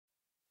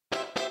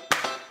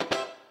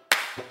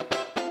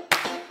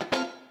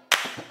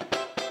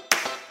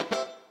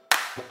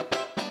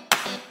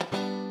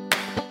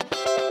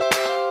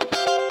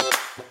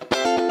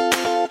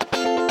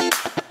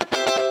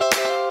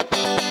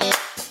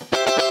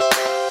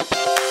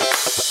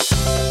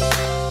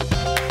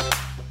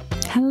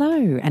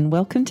and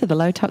welcome to the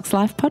Low Tox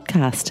Life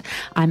podcast.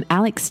 I'm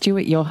Alex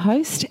Stewart, your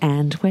host,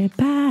 and we're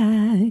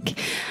back.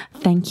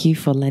 Thank you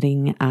for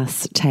letting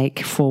us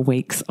take 4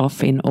 weeks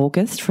off in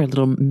August for a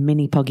little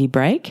mini poggy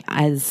break.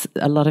 As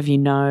a lot of you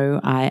know,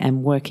 I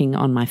am working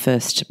on my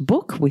first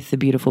book with the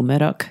beautiful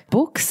Murdoch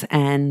Books,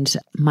 and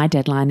my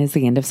deadline is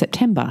the end of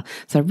September.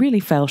 So I really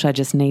felt I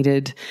just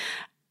needed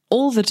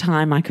all the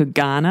time I could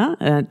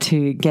garner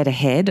to get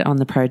ahead on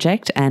the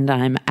project, and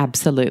I'm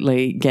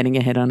absolutely getting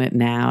ahead on it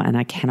now, and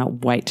I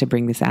cannot wait to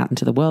bring this out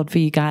into the world for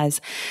you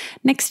guys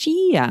next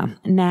year.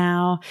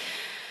 Now,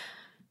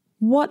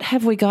 what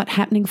have we got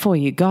happening for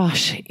you?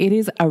 Gosh, it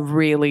is a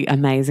really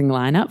amazing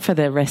lineup for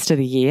the rest of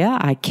the year.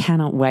 I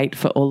cannot wait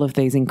for all of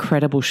these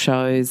incredible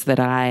shows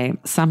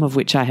some of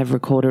which I have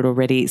recorded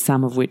already,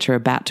 some of which are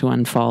about to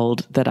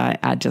unfold, that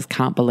I just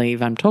can't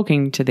believe I'm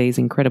talking to these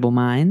incredible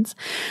minds.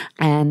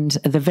 And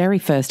the very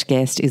first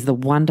guest is the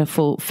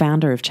wonderful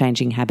founder of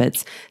Changing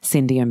Habits,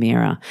 Cyndi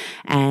O'Meara.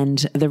 And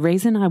the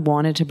reason I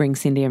wanted to bring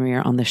Cyndi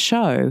O'Meara on the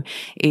show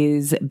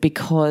is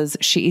because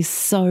she is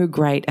so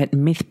great at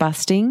myth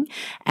busting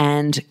and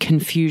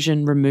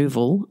confusion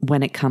removal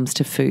when it comes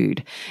to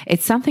food.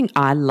 It's something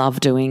I love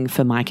doing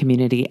for my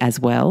community as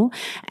well.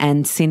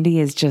 And Cyndi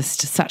is just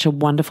such a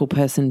wonderful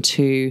person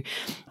to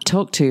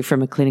talk to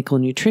from a clinical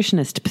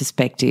nutritionist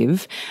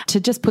perspective, to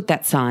just put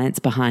that science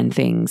behind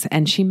things.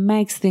 And she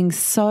makes things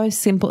so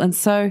simple and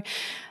so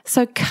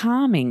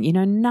calming. You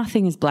know,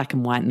 nothing is black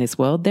and white in this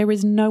world. There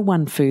is no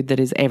one food that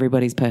is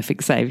everybody's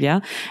perfect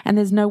savior, and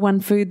there's no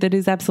one food that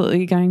is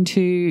absolutely going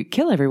to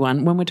kill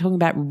everyone. When we're talking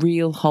about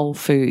real whole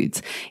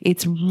foods,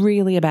 it's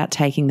really about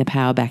taking the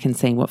power back and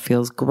seeing what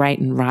feels great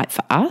and right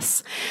for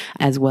us,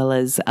 as well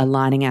as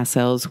aligning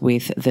ourselves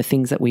with the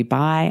things that we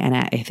buy and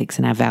our ethics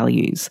and our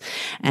values.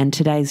 And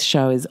today's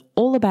show is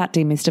all about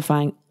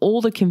demystifying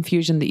all the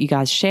confusion that you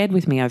guys shared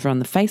with me over on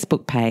the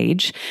Facebook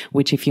page,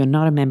 which if you're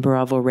not a member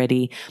of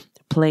already,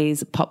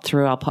 please pop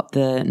through. I'll pop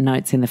the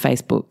notes in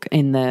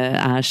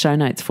the show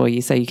notes for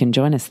you so you can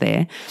join us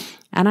there.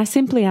 And I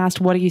simply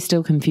asked, what are you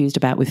still confused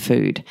about with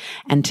food?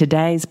 And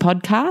today's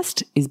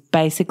podcast is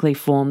basically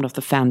formed of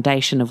the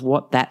foundation of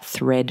what that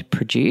thread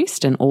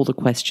produced and all the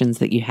questions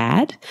that you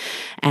had.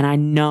 And I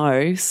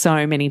know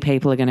so many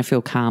people are going to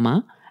feel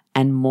calmer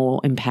and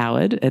more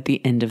empowered at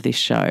the end of this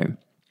show.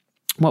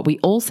 What we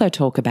also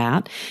talk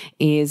about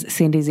is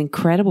Cyndi's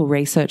incredible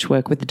research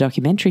work with the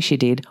documentary she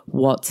did,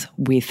 What's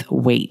with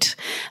Wheat.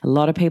 A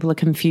lot of people are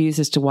confused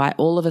as to why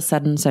all of a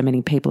sudden so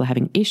many people are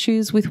having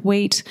issues with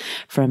wheat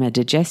from a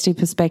digestive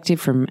perspective,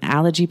 from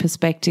allergy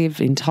perspective,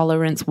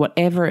 intolerance,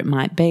 whatever it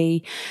might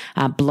be,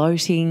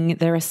 bloating.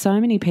 There are so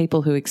many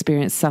people who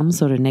experience some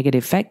sort of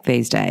negative effect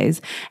these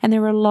days, and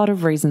there are a lot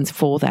of reasons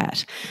for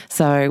that.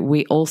 So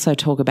we also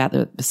talk about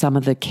some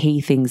of the key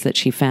things that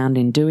she found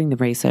in doing the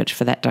research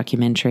for that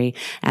documentary.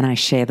 And I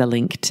share the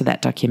link to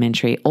that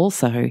documentary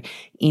also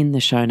in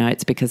the show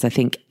notes, because I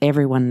think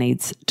everyone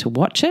needs to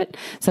watch it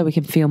so we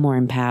can feel more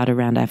empowered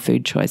around our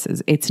food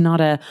choices. It's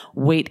not a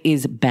wheat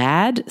is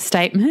bad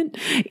statement.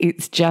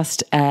 It's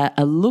just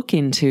a look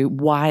into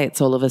why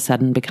it's all of a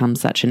sudden become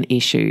such an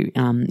issue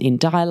in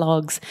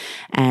dialogues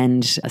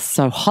and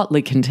so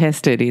hotly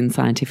contested in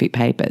scientific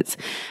papers.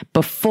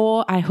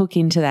 Before I hook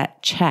into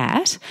that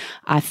chat,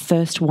 I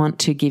first want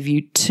to give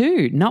you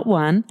not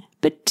one,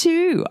 but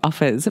 2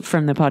 offers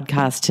from the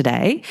podcast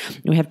today.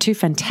 We have 2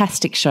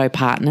 fantastic show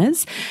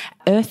partners.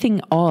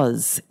 Earthing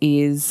Oz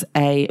is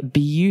a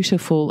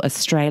beautiful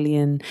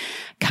Australian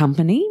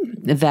company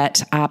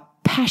that are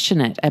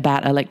passionate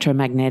about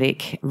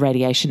electromagnetic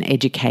radiation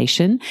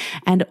education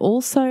and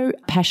also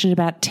passionate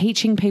about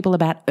teaching people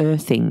about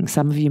earthing.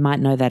 Some of you might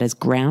know that as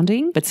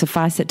grounding, but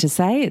suffice it to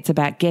say, it's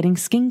about getting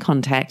skin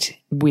contact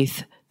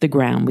with the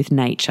ground, with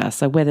nature.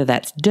 So whether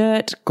that's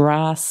dirt,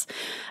 grass,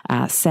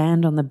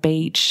 sand on the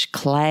beach,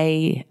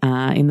 clay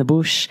in the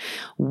bush,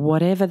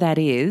 whatever that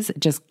is,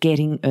 just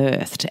getting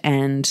earthed.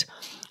 And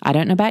I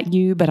don't know about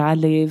you, but I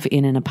live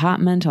in an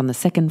apartment on the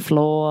 2nd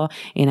floor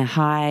in a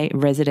high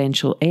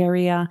residential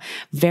area,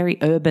 very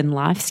urban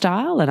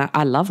lifestyle. And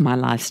I love my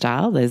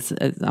lifestyle.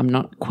 I'm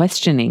not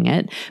questioning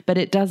it, but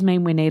it does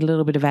mean we need a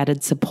little bit of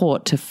added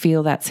support to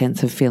feel that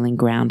sense of feeling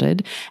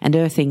grounded. And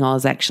Earthing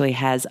Oz actually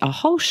has a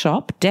whole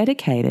shop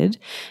dedicated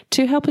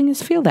to helping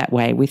us feel that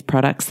way with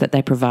products that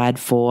they provide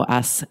for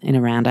us in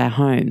around our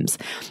homes.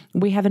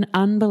 We have an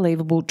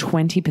unbelievable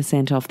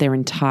 20% off their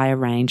entire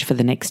range for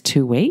the next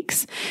 2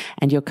 weeks.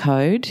 And your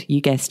code,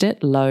 you guessed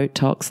it, Low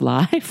Tox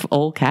Life,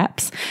 all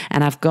caps.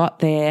 And I've got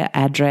their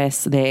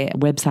address, their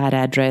website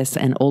address,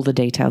 and all the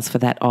details for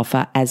that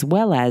offer, as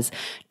well as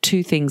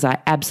 2 things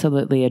I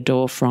absolutely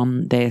adore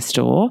from their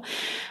store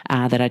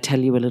that I tell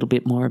you a little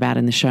bit more about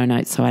in the show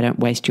notes so I don't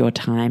waste your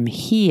time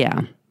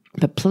here.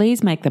 But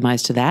please make the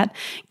most of that.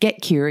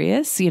 Get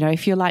curious. You know,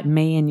 if you're like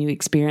me and you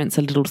experience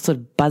a little sort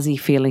of buzzy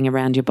feeling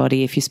around your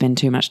body if you spend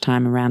too much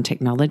time around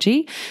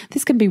technology,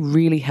 this can be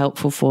really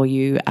helpful for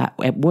you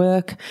at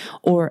work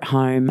or at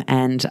home.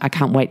 And I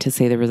can't wait to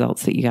see the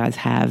results that you guys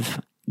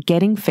have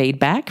getting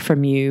feedback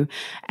from you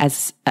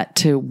as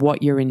to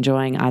what you're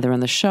enjoying either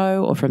on the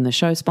show or from the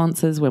show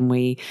sponsors when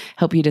we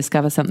help you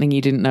discover something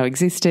you didn't know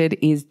existed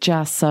is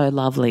just so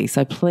lovely.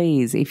 So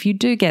please, if you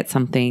do get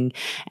something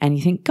and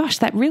you think, gosh,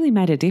 that really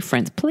made a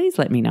difference, please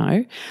let me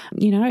know.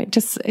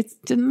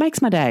 It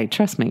makes my day.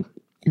 Trust me.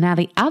 Now,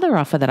 the other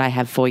offer that I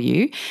have for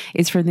you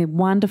is from the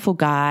wonderful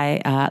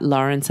Guy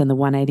Lawrence and the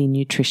 180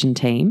 Nutrition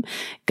team.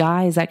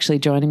 Guy is actually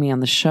joining me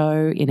on the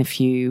show in a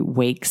few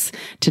weeks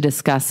to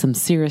discuss some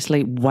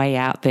seriously way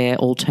out there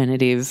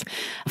alternative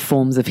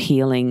forms of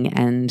healing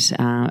and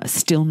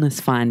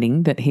stillness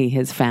finding that he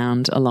has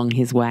found along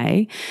his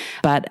way.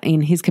 But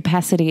in his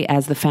capacity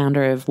as the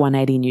founder of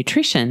 180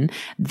 Nutrition,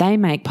 they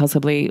make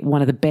possibly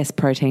one of the best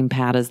protein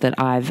powders that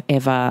I've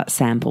ever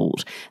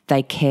sampled.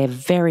 They care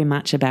very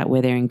much about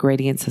where their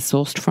ingredients are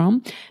sourced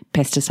from.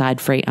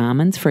 Pesticide-free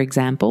almonds, for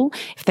example.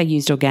 If they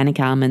used organic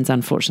almonds,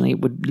 unfortunately,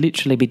 it would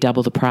literally be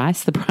double the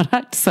price, the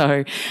product.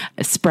 So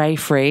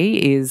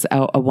spray-free is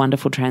a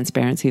wonderful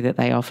transparency that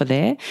they offer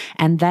there.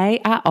 And they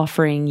are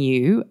offering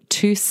you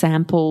 2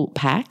 sample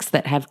packs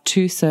that have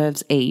 2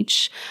 serves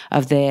each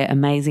of their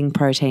amazing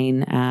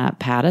protein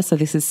powder. So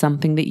this is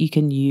something that you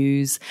can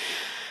use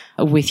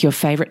with your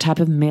favorite type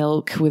of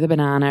milk, with a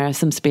banana,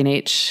 some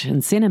spinach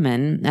and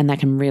cinnamon, and that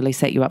can really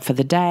set you up for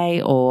the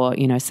day or,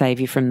 save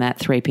you from that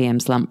 3 p.m.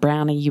 slump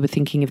brownie you were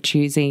thinking of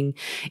choosing.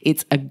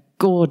 It's a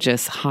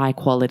gorgeous,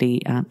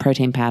 high-quality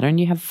protein powder, and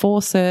you have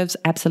 4 serves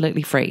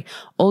absolutely free.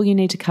 All you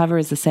need to cover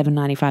is the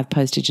 $7.95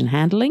 postage and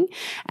handling,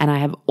 and I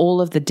have all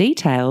of the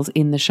details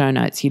in the show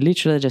notes. You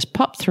literally just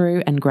pop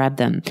through and grab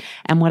them.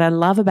 And what I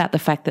love about the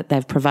fact that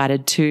they've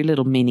provided 2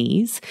 little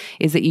minis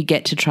is that you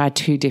get to try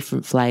 2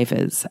 different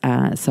flavors,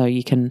 so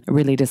you can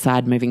really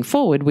decide moving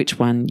forward which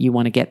one you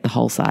want to get the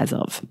whole size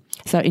of.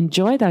 So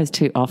enjoy those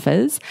 2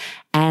 offers.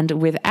 And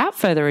without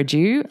further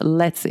ado,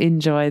 let's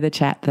enjoy the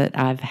chat that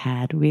I've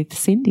had with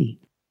Cyndi.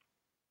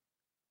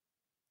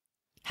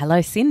 Hello,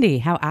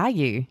 Cyndi. How are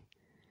you?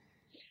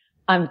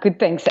 I'm good,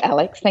 thanks,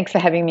 Alex. Thanks for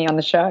having me on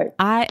the show.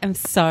 I am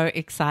so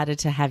excited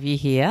to have you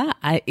here.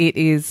 It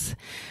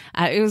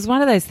was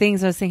one of those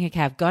things I was thinking,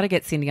 okay, I've got to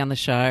get Cyndi on the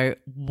show.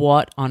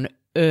 What on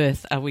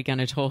earth are we going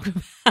to talk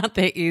about?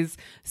 There is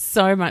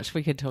so much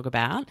we could talk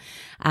about.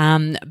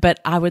 But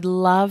I would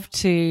love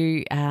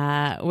to,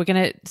 we're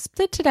going to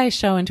split today's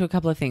show into a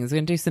couple of things. We're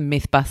going to do some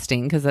myth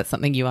busting because that's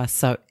something you are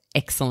so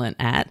excellent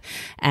at.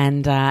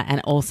 And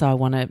also I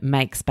want to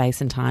make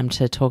space and time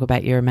to talk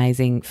about your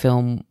amazing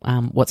film,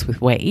 What's with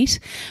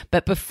Wheat.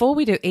 But before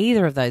we do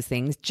either of those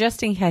things,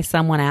 just in case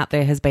someone out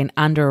there has been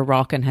under a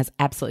rock and has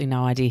absolutely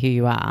no idea who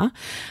you are,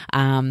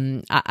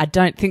 I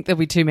don't think there'll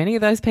be too many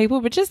of those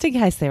people, but just in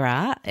case there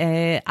are,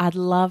 I'd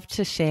love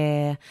to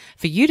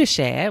for you to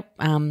share,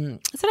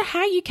 sort of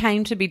how you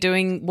came to be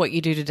doing what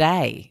you do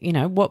today.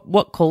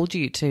 What called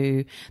you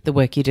to the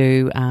work you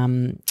do,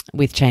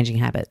 with changing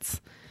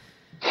habits?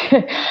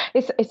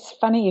 It's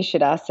funny you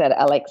should ask that,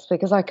 Alex,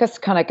 because I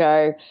just kind of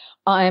go,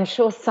 I am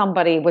sure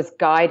somebody was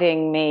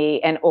guiding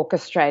me and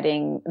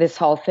orchestrating this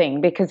whole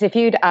thing, because if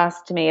you'd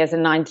asked me as a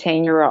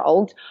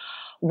 19-year-old,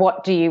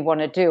 what do you want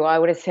to do? I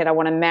would have said, I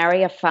want to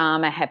marry a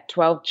farmer, have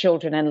 12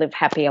 children and live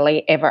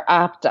happily ever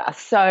after.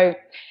 So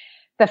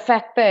the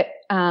fact that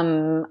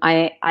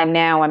I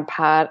now am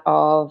part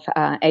of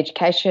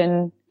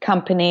education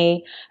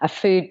company, a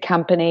food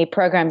company,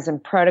 programs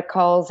and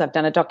protocols. I've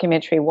done a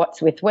documentary,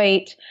 What's with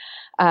Wheat.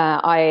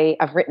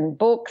 I've written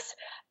books.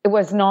 It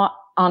was not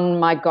on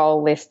my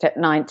goal list at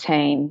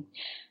 19.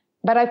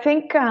 But I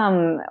think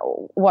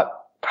what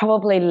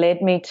probably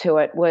led me to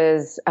it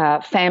was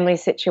family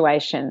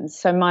situations.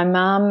 So my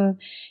mum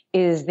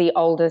is the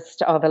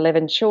oldest of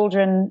 11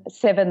 children.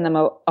 7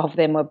 of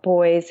them were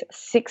boys.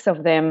 6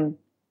 of them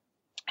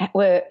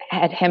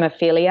had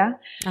hemophilia.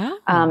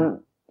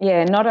 Oh.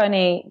 Not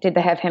only did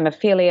they have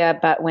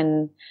hemophilia, but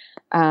when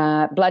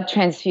blood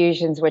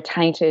transfusions were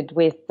tainted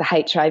with the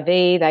HIV,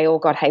 they all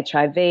got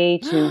HIV,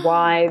 2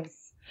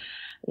 wives.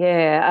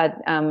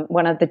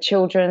 One of the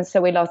children.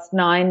 So we lost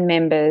 9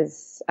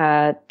 members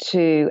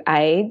to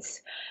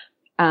AIDS.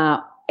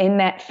 In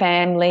that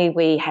family,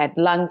 we had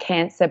lung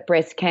cancer,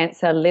 breast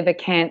cancer, liver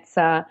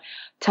cancer,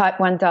 type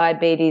 1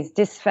 diabetes,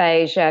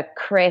 dysphagia,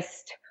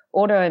 CREST,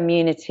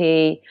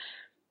 autoimmunity,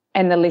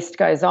 and the list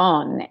goes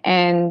on.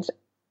 And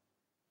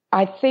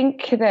I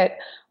think that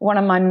one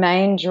of my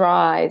main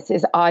drives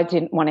is I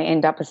didn't want to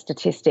end up a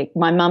statistic.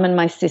 My mum and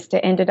my sister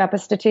ended up a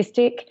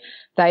statistic.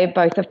 They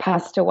both have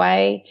passed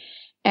away.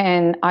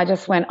 And I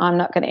just went, I'm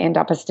not going to end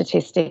up a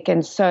statistic.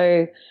 And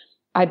so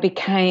I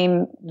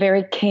became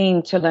very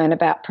keen to learn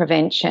about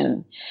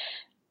prevention.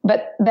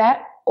 But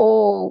that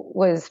all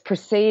was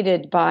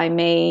preceded by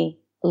my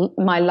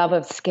love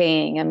of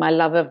skiing and my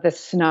love of the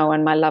snow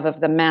and my love of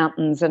the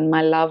mountains and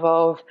my love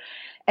of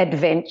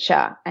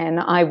adventure. And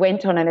I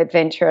went on an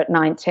adventure at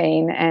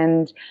 19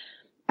 and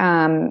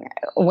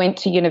went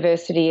to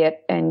university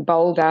in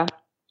Boulder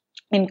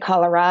in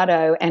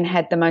Colorado and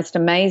had the most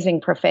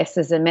amazing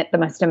professors and met the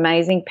most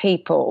amazing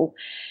people.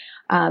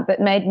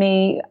 that made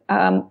me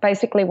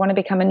basically want to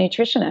become a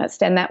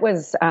nutritionist. And that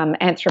was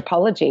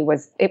anthropology.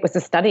 It was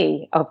a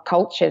study of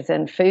cultures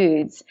and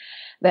foods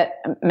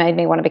that made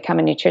me want to become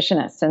a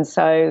nutritionist. And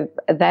so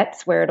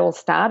that's where it all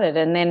started.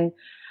 And then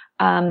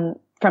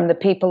from the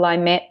people I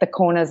met, the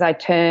corners I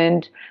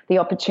turned, the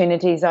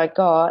opportunities I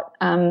got,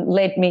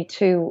 led me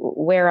to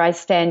where I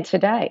stand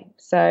today.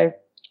 So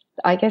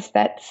I guess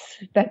that's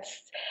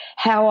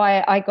how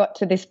I got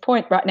to this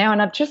point right now,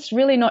 and I'm just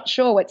really not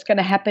sure what's going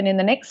to happen in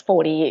the next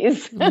 40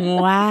 years.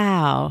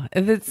 Wow,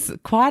 it's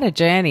quite a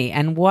journey,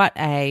 and what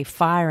a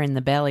fire in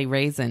the belly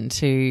reason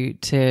to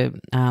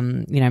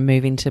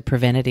move into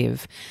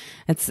preventative.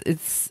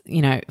 It's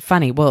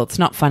funny. Well, it's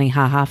not funny,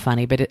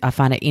 funny, but I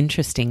find it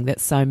interesting that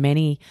so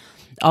many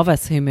of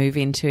us who move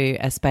into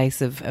a space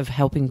of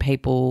helping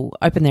people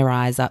open their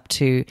eyes up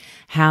to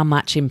how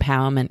much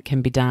empowerment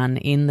can be done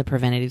in the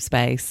preventative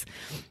space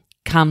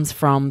comes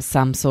from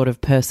some sort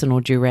of personal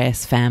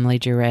duress, family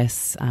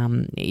duress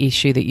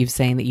issue that you've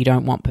seen that you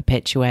don't want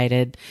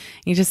perpetuated.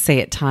 You just see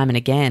it time and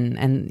again.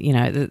 And,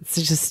 it's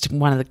just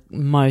one of the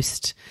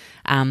most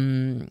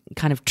kind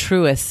of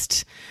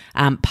truest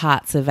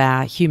parts of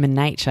our human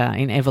nature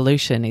in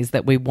evolution is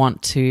that we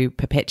want to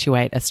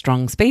perpetuate a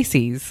strong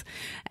species.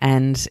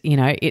 And,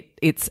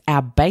 it's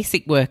our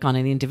basic work on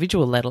an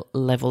individual level,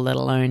 let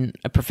alone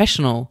a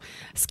professional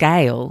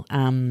scale,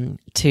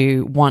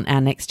 to want our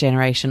next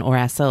generation or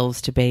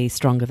ourselves to be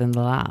stronger than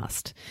the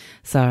last.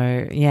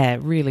 So, yeah,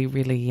 really,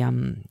 really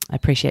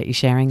appreciate you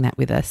sharing that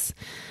with us.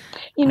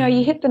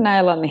 You hit the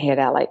nail on the head,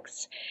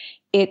 Alex.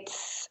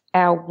 It's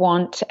our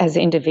want as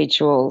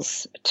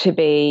individuals to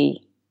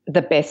be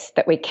the best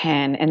that we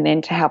can, and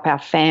then to help our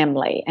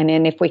family. And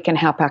then if we can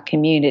help our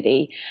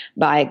community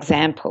by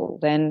example,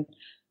 then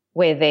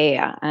we're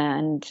there.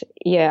 And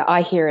yeah,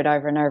 I hear it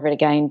over and over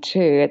again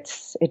too.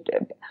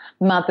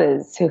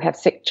 Mothers who have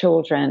sick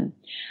children,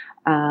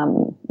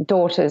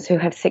 daughters who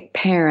have sick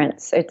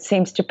parents, it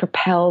seems to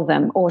propel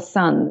them, or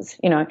sons,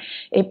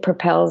 it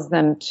propels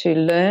them to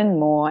learn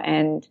more,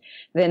 and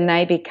then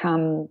they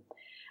become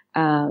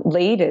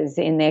leaders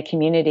in their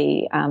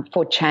community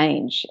for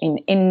change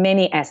in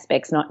many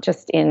aspects, not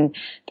just in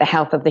the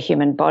health of the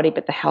human body,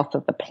 but the health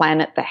of the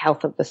planet, the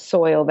health of the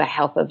soil, the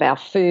health of our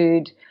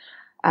food,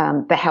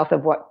 the health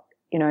of what,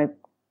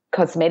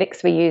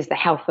 cosmetics we use, the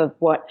health of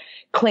what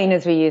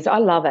cleaners we use. I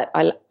love it.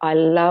 I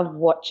love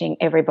watching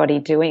everybody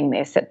doing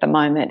this at the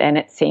moment, and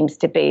it seems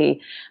to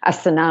be a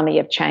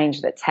tsunami of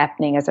change that's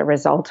happening as a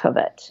result of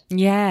it.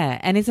 Yeah,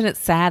 and isn't it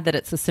sad that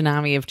it's a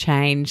tsunami of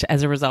change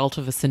as a result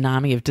of a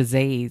tsunami of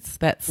disease?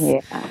 That's,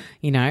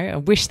 I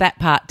wish that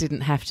part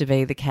didn't have to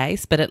be the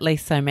case, but at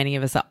least so many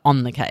of us are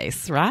on the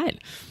case, right?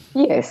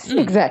 Yes,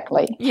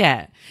 exactly.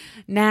 Yeah.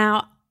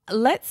 Now,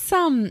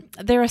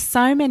 there are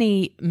so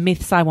many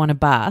myths I want to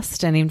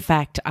bust, and in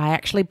fact I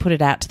actually put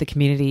it out to the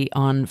community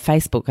on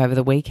Facebook over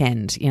the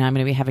weekend. I'm going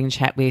to be having a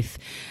chat with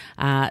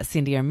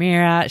Cyndi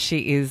O'Meara.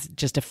 She is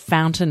just a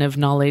fountain of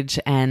knowledge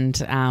and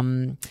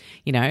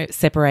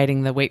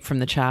separating the wheat from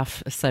the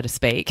chaff, so to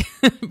speak.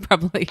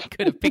 Probably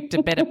could have picked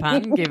a better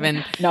pun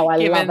given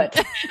love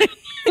it.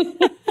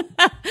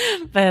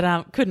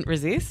 But couldn't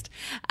resist.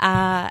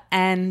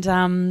 And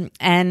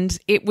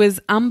it was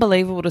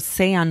unbelievable to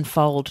see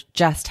unfold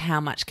just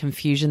how much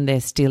confusion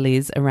there still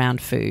is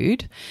around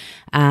food.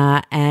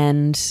 So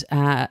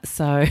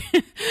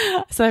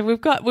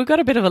we've got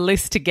a bit of a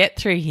list to get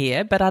through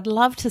here, but I'd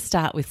love to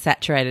start with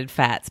saturated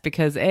fats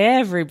because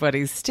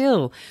everybody's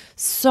still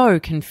so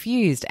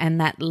confused.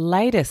 And that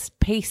latest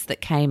piece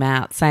that came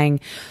out saying,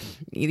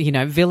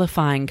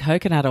 vilifying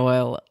coconut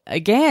oil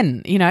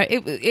again,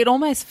 it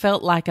almost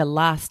felt like a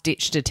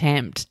last-ditched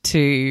attempt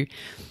to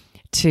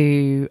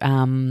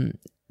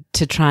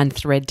try and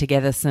thread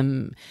together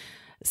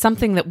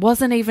something that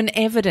wasn't even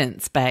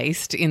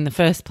evidence-based in the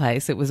first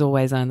place. It was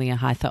always only a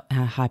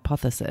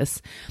hypothesis.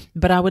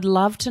 But I would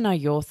love to know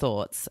your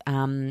thoughts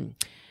on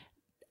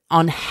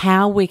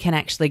how we can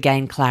actually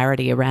gain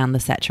clarity around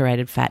the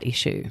saturated fat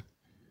issue.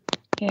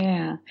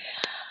 Yeah.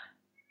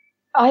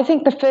 I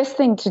think the first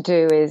thing to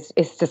do is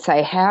to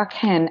say, how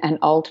can an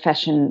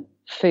old-fashioned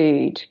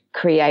food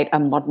create a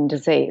modern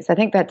disease? I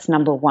think that's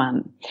number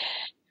one.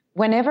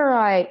 Whenever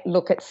I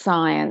look at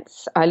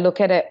science, I look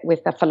at it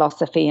with a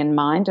philosophy in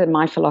mind, and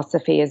my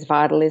philosophy is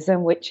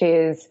vitalism, which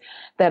is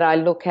that I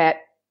look at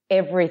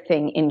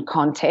everything in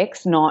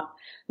context, not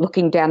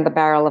looking down the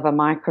barrel of a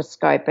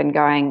microscope and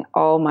going,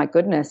 oh my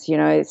goodness,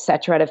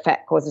 saturated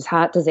fat causes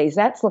heart disease.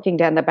 That's looking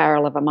down the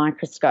barrel of a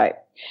microscope.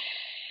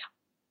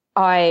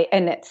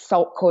 And that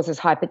salt causes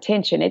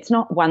hypertension. It's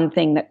not one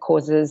thing that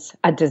causes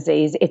a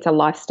disease. It's a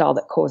lifestyle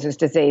that causes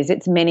disease.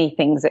 It's many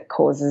things that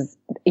causes,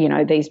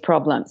 these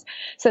problems.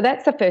 So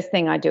that's the first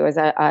thing I do is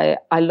I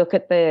look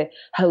at the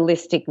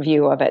holistic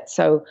view of it.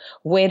 So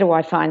where do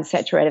I find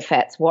saturated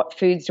fats? What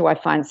foods do I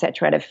find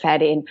saturated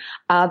fat in?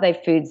 Are they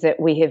foods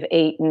that we have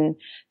eaten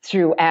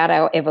throughout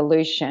our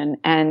evolution?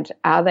 And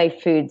are they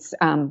foods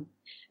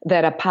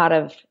that are part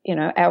of,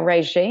 our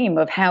regime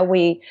of how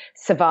we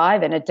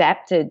survive and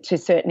adapted to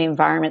certain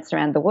environments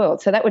around the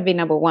world? So that would be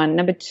number one.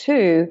 Number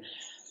two,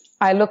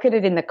 I look at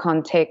it in the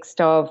context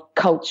of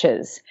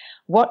cultures.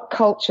 What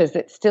cultures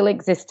that still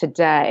exist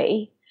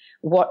today,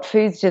 what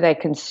foods do they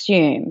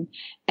consume,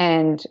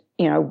 and,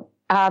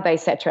 are they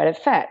saturated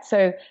fat?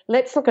 So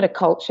let's look at a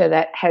culture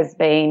that has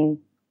been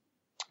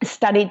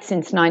studied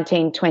since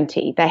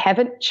 1920. They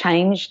haven't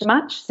changed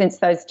much since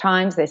those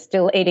times. They're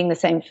still eating the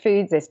same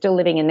foods. They're still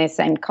living in their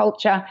same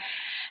culture.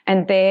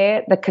 And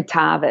they're the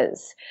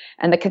Catawbas.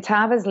 And the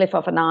Catawbas live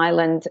off an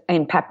island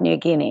in Papua New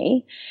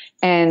Guinea,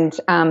 and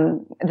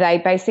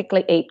they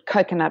basically eat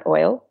coconut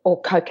oil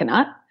or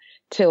coconut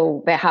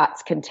till their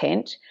heart's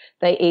content.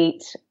 They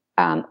eat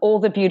all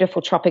the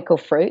beautiful tropical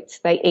fruits.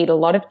 They eat a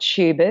lot of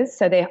tubers.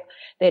 So their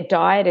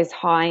diet is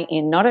high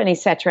in not only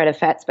saturated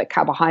fats but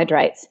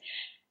carbohydrates,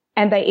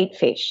 and they eat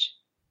fish.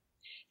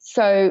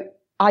 So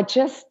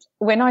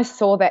when I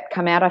saw that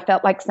come out, I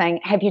felt like saying,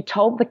 have you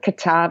told the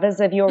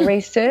Catawbas of your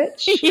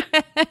research?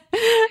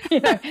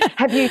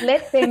 Have you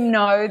let them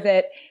know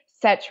that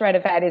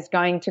saturated fat is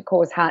going to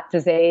cause heart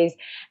disease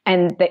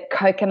and that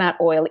coconut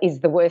oil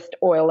is the worst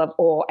oil of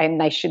all and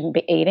they shouldn't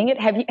be eating it?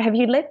 Have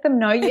you let them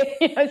know yet?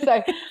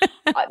 So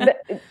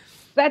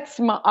that's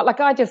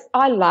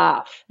I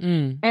laugh.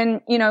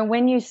 And,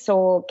 when you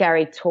saw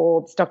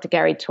Dr.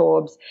 Gary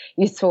Torbs,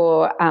 you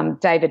saw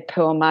David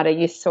Perlmutter,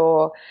 you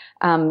saw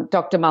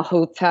Dr.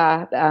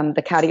 Malhotra,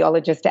 the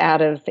cardiologist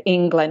out of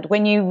England,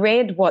 when you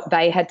read what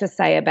they had to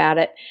say about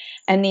it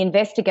and the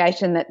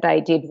investigation that they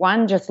did,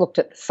 one just looked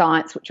at the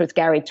science, which was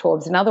Gary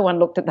Torbs, another one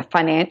looked at the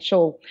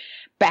financial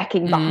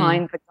backing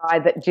behind the guy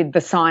that did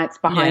the science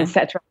behind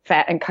saturated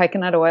fat and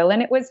coconut oil.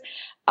 And it was,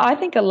 I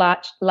think, a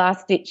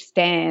last-ditch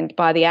stand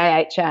by the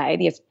AHA,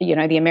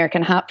 the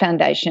American Heart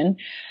Foundation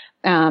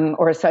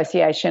or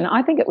Association.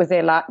 I think it was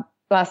their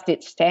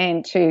last-ditch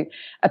stand to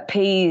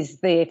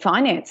appease their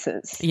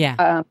finances.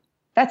 Yeah.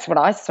 That's what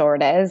I saw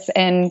it as.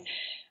 And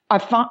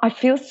I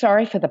feel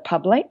sorry for the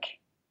public.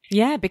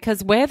 Yeah,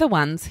 because we're the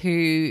ones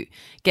who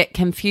get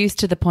confused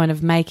to the point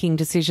of making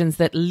decisions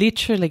that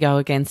literally go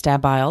against our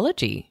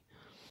biology.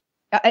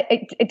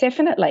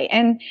 Definitely.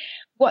 And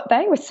what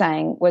they were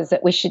saying was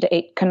that we should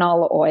eat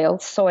canola oil,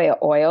 soya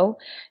oil,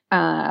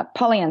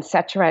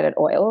 polyunsaturated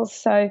oils.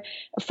 So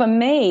for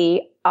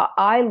me,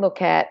 I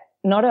look at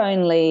not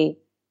only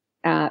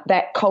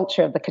that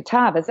culture of the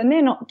Catawbas, and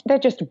they're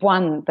just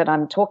one that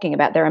I'm talking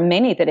about. There are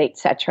many that eat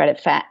saturated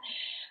fat.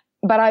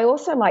 But I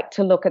also like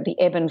to look at the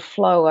ebb and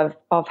flow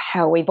of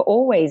how we've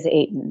always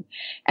eaten.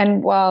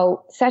 And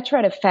while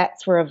saturated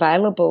fats were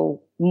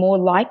available more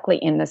likely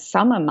in the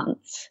summer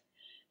months,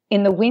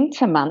 in the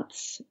winter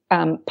months,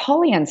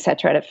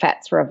 polyunsaturated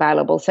fats were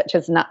available, such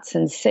as nuts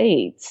and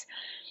seeds.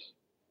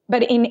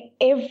 But in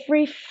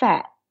every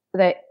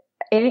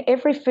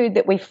every food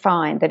that we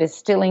find that is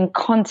still in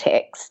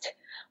context,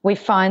 we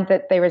find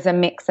that there is a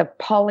mix of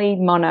poly,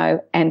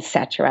 mono, and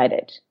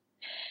saturated.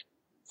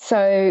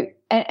 So,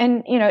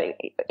 and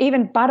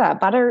even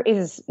butter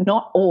is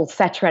not all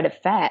saturated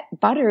fat.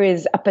 Butter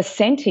is a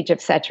percentage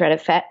of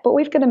saturated fat, but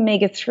we've got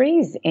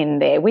omega-3s in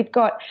there. We've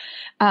got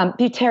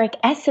butyric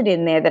acid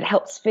in there that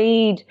helps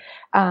feed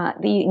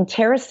the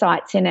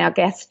enterocytes in our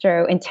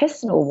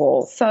gastrointestinal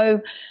wall.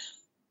 So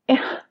I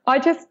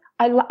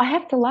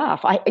have to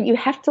laugh. You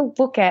have to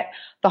look at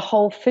the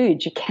whole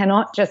food. You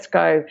cannot just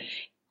go,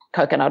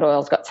 coconut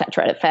oil's got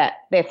saturated fat,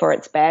 therefore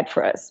it's bad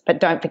for us. But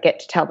don't forget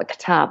to tell the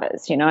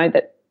Catawbas,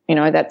 that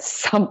that's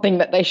something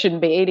that they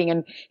shouldn't be eating.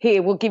 And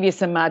here, we'll give you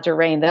some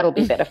margarine. That'll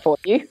be better for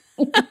you.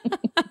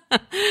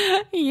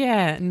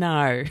 Yeah,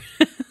 no,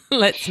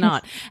 let's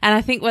not. And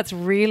I think what's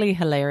really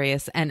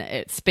hilarious, and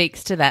it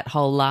speaks to that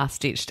whole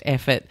last-ditched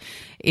effort,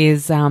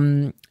 is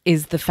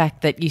the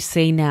fact that you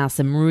see now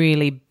some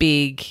really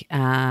big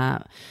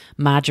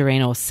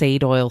margarine or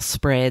seed oil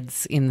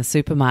spreads in the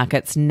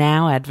supermarkets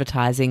now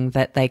advertising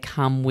that they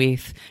come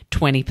with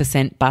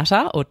 20%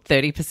 butter or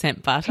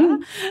 30% butter.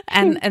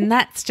 And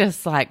that's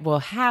just like, well,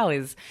 how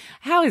is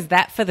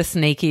that for the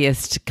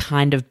sneakiest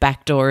kind of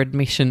backdoor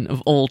admission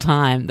of all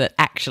time that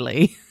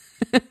actually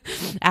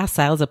our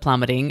sales are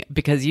plummeting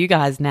because you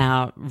guys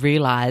now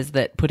realise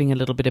that putting a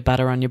little bit of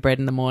butter on your bread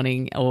in the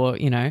morning or,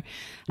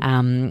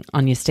 on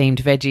your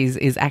steamed veggies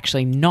is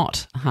actually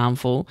not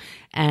harmful.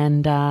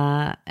 And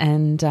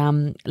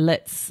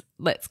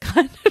let's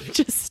kind of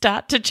just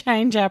start to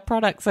change our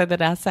product so that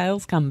our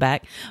sales come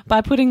back by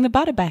putting the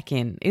butter back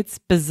in. It's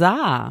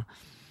bizarre.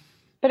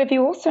 But have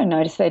you also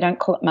noticed they don't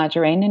call it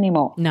margarine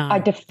anymore? No. I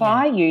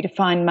defy you to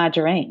find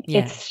margarine. Yeah.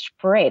 It's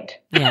spread.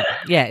 Yeah,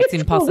 it's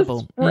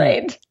impossible.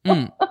 Spread.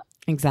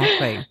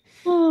 Exactly.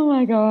 Oh,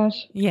 my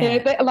gosh.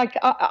 Yeah.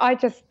 I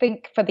just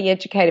think for the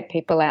educated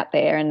people out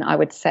there, and I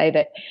would say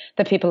that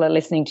the people who are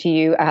listening to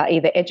you are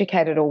either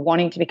educated or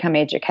wanting to become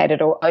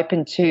educated or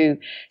open to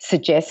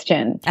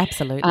suggestion.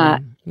 Absolutely.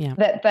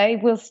 That they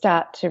will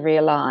start to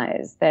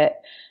realise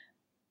that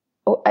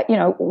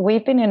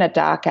we've been in a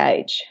dark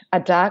age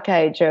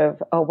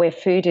of where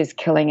food is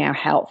killing our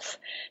health,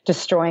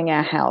 destroying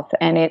our health.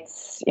 And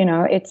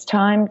it's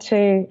time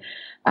to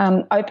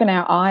open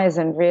our eyes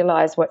and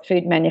realize what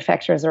food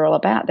manufacturers are all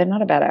about. They're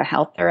not about our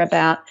health. They're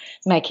about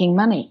making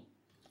money.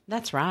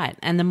 That's right.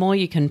 And the more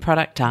you can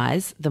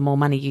productize, the more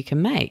money you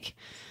can make.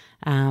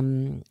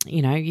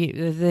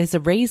 There's a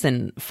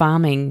reason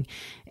farming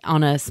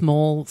on a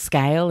small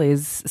scale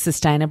is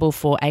sustainable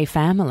for a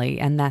family,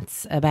 and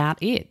that's about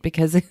it,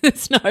 because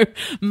there's no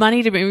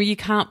money to be, you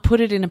can't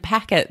put it in a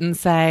packet and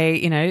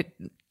say,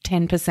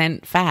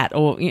 10% fat,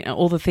 or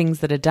all the things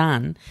that are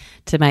done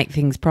to make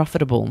things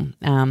profitable.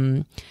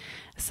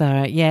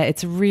 So yeah,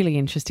 it's really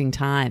interesting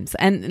times.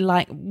 And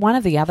like one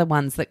of the other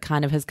ones that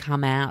kind of has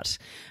come out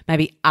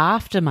maybe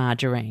after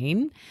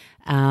margarine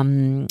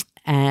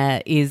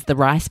is the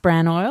rice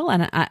bran oil.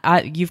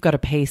 And you've got a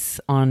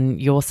piece on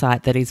your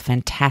site that is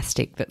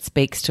fantastic, that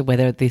speaks to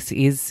whether this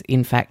is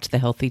in fact the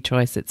healthy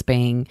choice it's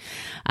being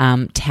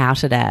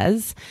touted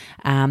as.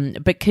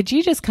 But could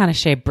you just kind of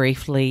share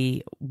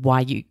briefly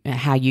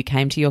how you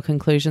came to your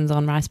conclusions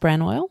on rice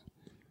bran oil?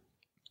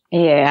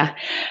 Yeah,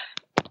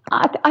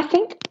 I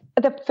think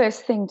the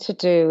first thing to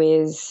do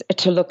is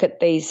to look at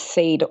these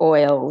seed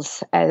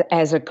oils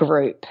as a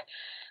group.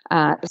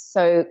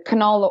 So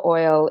canola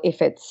oil,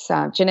 if it's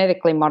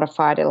genetically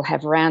modified, it'll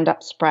have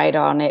Roundup sprayed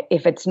on it.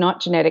 If it's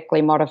not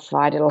genetically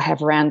modified, it'll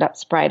have Roundup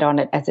sprayed on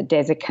it as a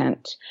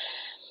desiccant.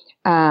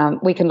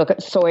 We can look at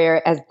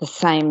soya as the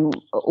same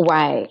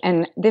way.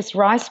 And this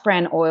rice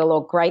bran oil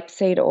or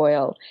grapeseed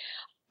oil,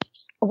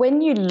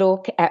 when you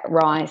look at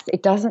rice,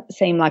 it doesn't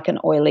seem like an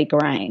oily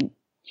grain.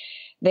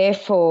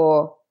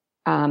 Therefore,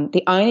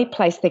 the only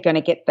place they're going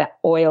to get the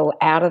oil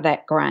out of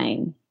that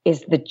grain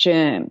is the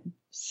germ.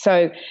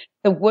 So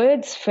the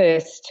words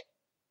first,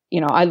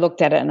 I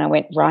looked at it and I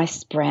went,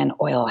 rice bran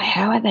oil,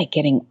 how are they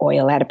getting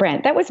oil out of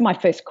bran? That was my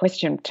first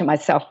question to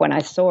myself when I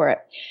saw it.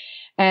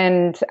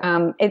 And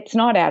it's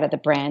not out of the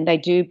bran. They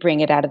do bring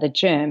it out of the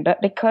germ, but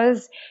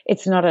because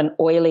it's not an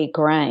oily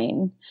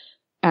grain,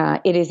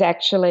 it is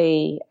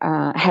actually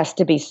has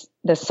to be,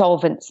 the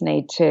solvents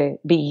need to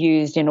be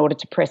used in order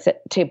to press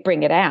it, to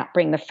bring it out,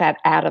 bring the fat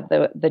out of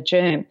the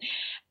germ.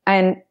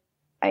 And,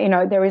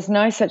 there is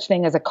no such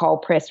thing as a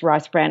cold pressed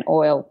rice bran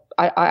oil.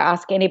 I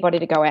ask anybody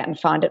to go out and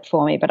find it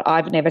for me, but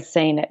I've never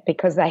seen it,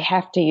 because they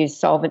have to use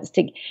solvents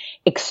to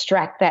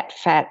extract that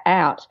fat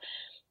out.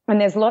 And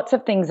there's lots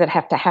of things that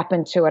have to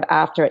happen to it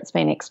after it's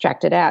been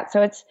extracted out.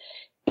 So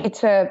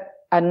it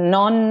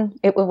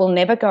will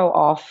never go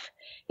off.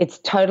 It's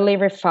totally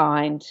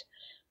refined.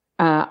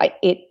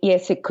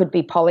 It could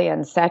be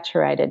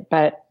polyunsaturated,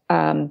 but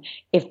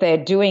if they're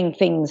doing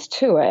things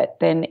to it,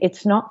 then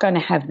it's not going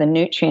to have the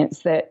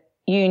nutrients that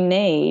you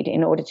need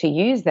in order to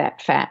use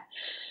that fat.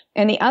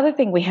 And the other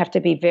thing we have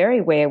to be very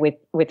aware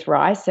with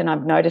rice, and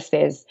I've noticed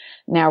there's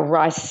now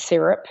rice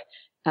syrup,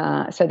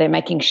 so they're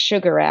making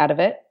sugar out of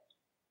it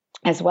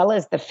as well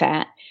as the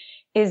fat,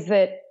 is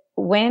that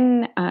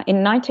when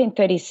in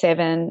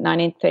 1937,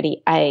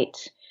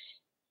 1938,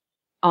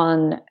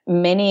 on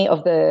many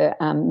of the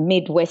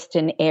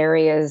Midwestern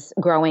areas,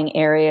 growing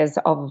areas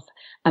of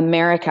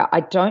America. I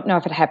don't know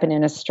if it happened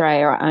in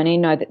Australia. I only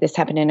know that this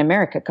happened in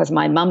America because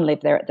my mum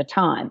lived there at the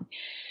time.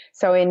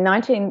 So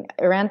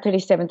around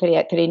 37,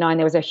 38, 39,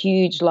 there was a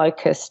huge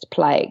locust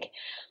plague.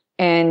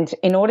 And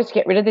in order to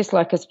get rid of this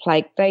locust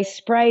plague, they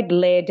sprayed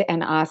lead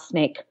and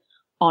arsenic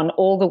on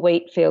all the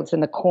wheat fields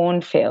and the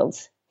corn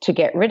fields to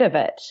get rid of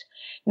it.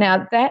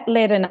 Now, that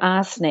lead and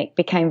arsenic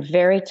became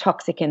very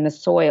toxic in the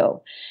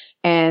soil.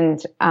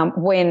 And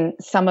when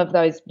some of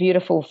those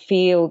beautiful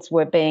fields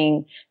were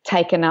being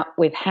taken up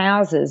with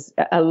houses,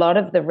 a lot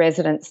of the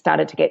residents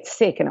started to get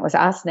sick, and it was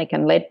arsenic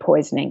and lead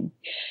poisoning.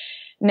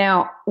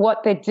 Now,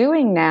 what they're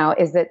doing now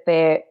is that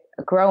they're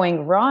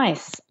growing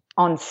rice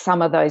on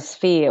some of those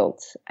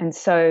fields. And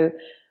so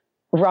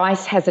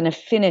rice has an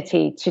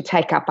affinity to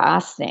take up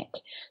arsenic.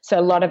 So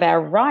a lot of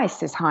our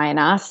rice is high in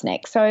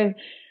arsenic. So,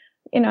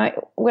 we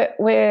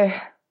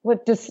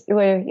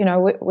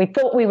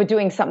thought we were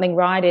doing something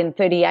right in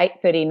 38,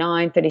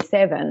 39,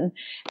 37,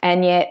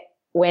 and yet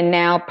we're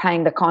now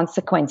paying the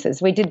consequences.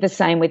 We did the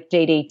same with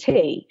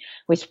DDT.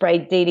 We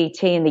sprayed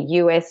DDT in the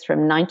US from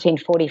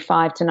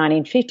 1945 to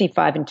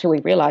 1955 until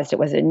we realized it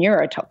was a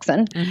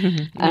neurotoxin.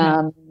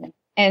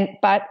 Mm-hmm.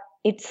 But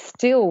it's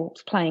still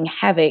playing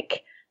havoc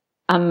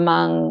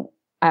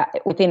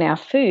within our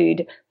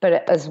food,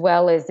 but as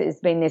well as there's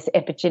been this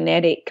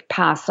epigenetic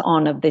pass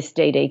on of this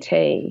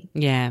DDT.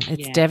 Yeah,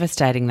 it's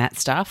devastating, that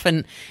stuff.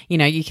 And,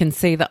 you can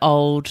see the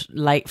old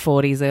late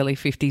 40s, early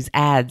 50s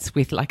ads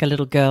with like a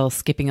little girl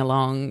skipping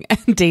along,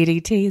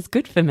 DDT is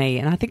good for me.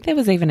 And I think there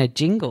was even a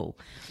jingle.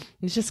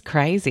 It's just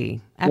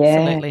crazy,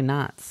 absolutely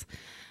nuts.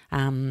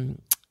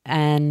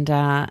 And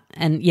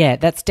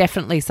that's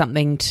definitely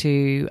something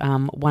to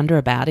wonder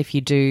about if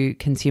you do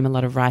consume a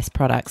lot of rice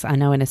products. I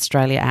know in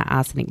Australia our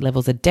arsenic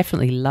levels are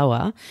definitely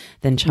lower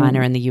than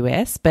China and the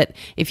US, but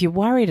if you're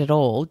worried at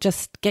all,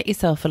 just get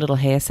yourself a little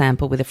hair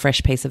sample with a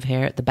fresh piece of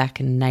hair at the back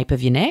and nape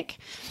of your neck,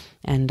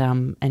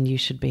 and you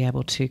should be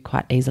able to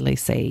quite easily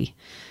see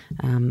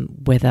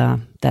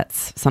whether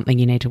that's something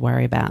you need to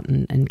worry about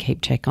and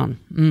keep check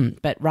on.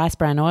 But rice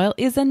bran oil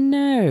is a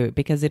no,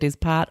 because it is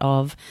part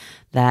of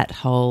that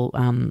whole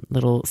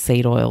little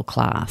seed oil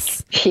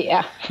class.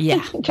 Yeah.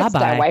 Just bye-bye.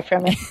 Stay away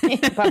from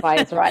it. Bye-bye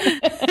is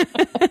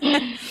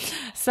right.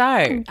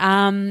 So,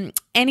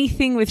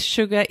 anything with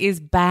sugar is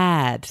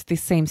bad.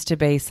 This seems to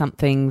be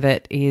something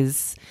that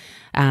is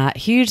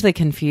hugely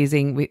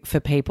confusing for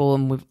people,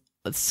 and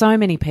so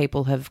many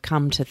people have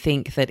come to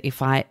think that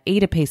if I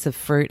eat a piece of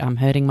fruit, I'm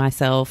hurting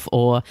myself,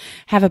 or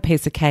have a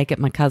piece of cake at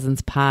my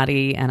cousin's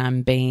party and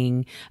I'm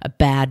being a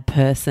bad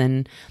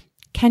person.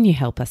 Can you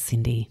help us,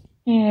 Cyndi?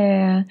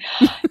 Yeah.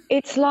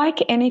 It's like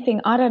anything.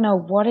 I don't know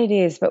what it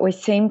is, but we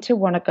seem to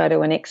want to go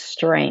to an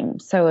extreme.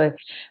 So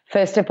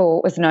first of all,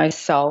 it was no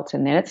salt,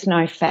 and then it's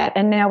no fat,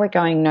 and now we're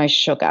going no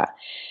sugar.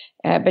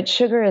 But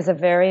sugar is a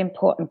very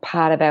important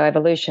part of our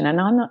evolution, and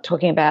I'm not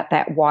talking about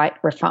that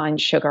white refined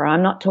sugar.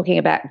 I'm not talking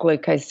about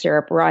glucose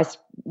syrup, rice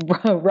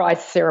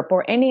syrup,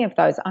 or any of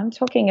those. I'm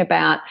talking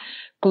about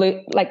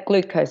like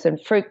glucose and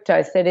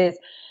fructose that is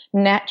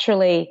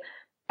naturally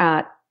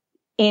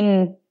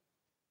in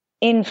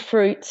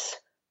fruits,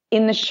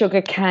 in the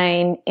sugar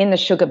cane, in the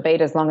sugar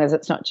beet, as long as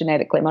it's not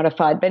genetically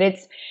modified. But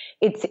it's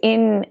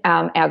in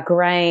our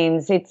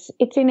grains. It's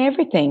in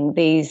everything.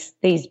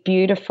 These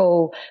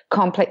beautiful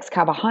complex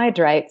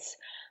carbohydrates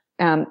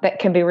that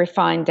can be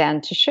refined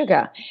down to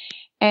sugar.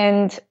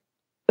 And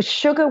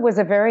sugar was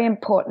a very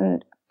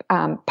important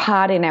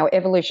part in our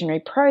evolutionary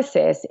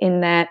process,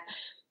 in that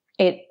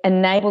it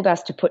enabled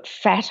us to put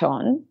fat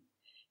on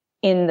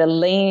in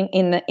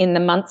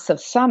the months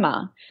of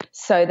summer,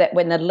 so that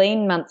when the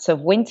lean months of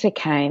winter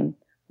came,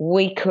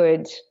 we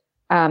could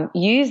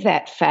use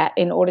that fat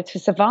in order to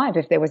survive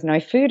if there was no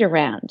food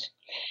around.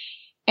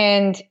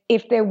 And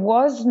if there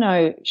was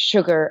no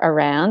sugar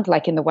around,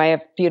 like in the way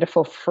of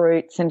beautiful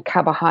fruits and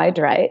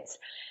carbohydrates,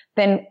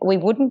 then we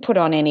wouldn't put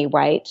on any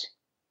weight.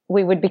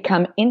 We would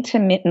become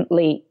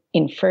intermittently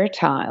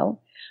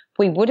infertile.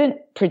 We wouldn't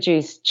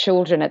produce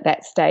children at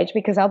that stage,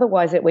 because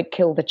otherwise it would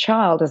kill the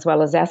child as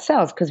well as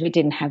ourselves, because we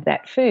didn't have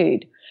that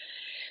food.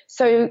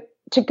 So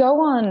to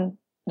go on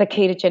the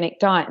ketogenic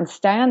diet and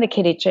stay on the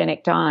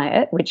ketogenic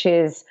diet, which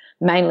is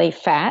mainly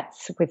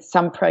fats with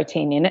some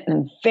protein in it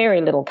and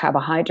very little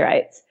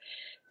carbohydrates,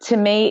 to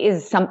me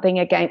is something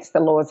against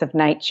the laws of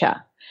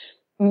nature.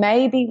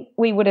 Maybe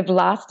we would have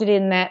lasted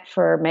in that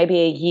for maybe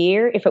a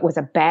year. If it was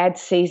a bad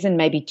season,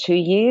 maybe 2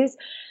 years.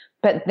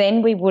 But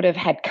then we would have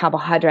had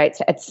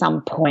carbohydrates at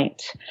some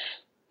point.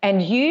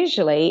 And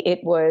usually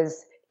it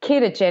was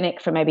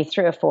ketogenic for maybe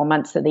 3 or 4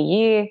 months of the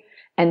year,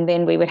 and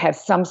then we would have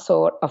some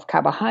sort of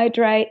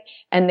carbohydrate,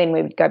 and then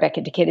we would go back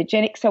into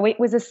ketogenic. So it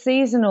was a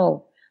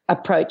seasonal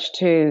approach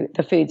to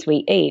the foods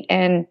we eat.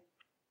 And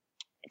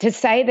to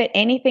say that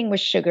anything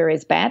with sugar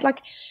is bad, like,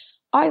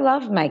 I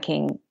love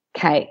making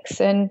cakes,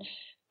 and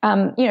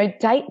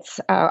dates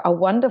are a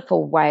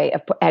wonderful way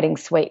of adding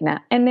sweetener.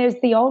 And there's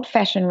the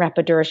old-fashioned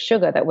rapadura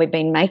sugar that we've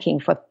been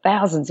making for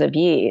thousands of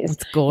years.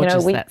 It's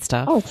gorgeous, that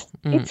stuff. Oh,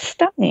 it's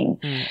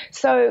stunning.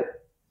 So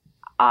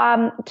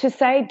to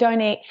say don't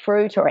eat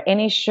fruit or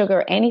any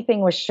sugar, anything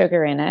with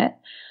sugar in it,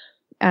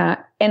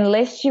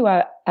 unless you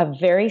are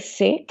very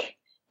sick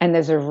and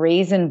there's a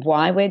reason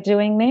why we're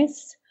doing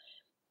this,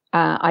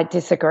 I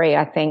disagree.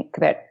 I think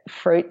that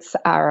fruits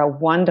are a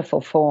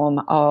wonderful form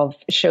of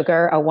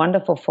sugar, a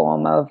wonderful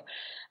form of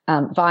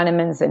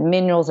vitamins and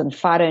minerals and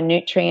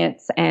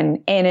phytonutrients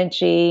and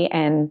energy,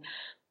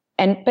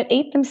 but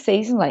eat them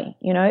seasonally.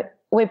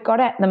 We've got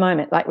at the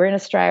moment, like we're in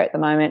Australia at the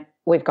moment,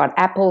 we've got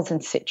apples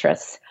and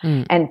citrus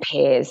and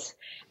pears.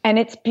 And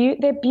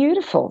they're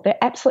beautiful. They're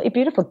absolutely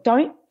beautiful.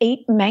 Don't eat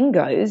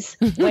mangoes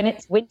when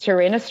it's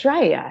winter in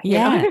Australia.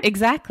 Yeah,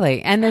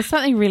 exactly. And there's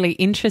something really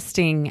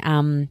interesting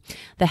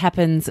that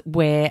happens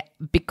where,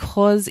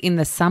 because in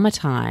the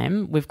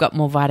summertime we've got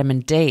more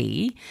vitamin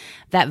D,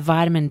 that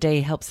vitamin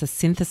D helps us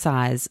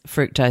synthesize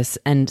fructose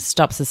and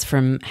stops us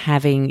from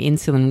having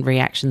insulin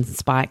reactions and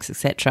spikes,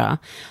 etc.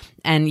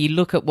 And you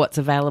look at what's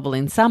available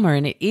in summer,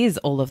 and it is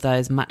all of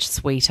those much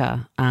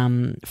sweeter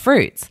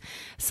fruits.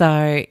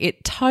 So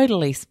it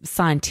totally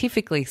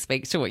scientifically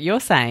speaks to what you're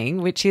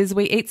saying, which is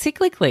we eat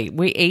cyclically.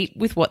 We eat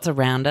with what's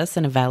around us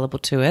and available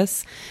to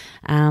us,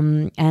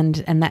 and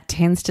that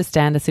tends to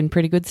stand us in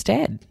pretty good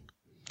stead.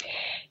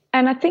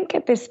 And I think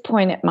at this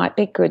point it might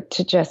be good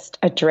to just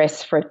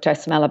address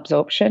fructose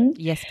malabsorption.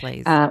 Yes,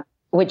 please.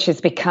 Which is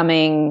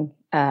becoming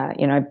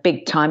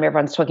big time.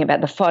 Everyone's talking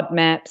about the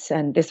FODMAPs,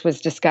 and this was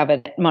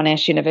discovered at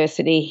Monash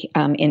University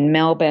in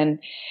Melbourne.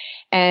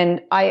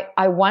 And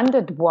I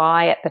wondered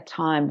why at the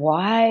time,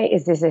 why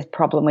is this a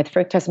problem with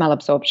fructose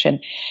malabsorption?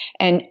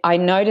 And I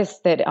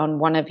noticed that on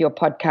one of your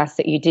podcasts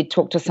that you did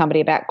talk to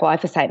somebody about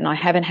glyphosate, and I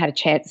haven't had a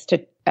chance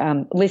to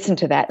listen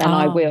to that, and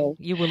I will.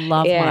 You will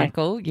love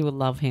Michael. You will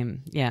love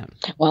him. Yeah.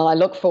 Well, I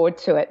look forward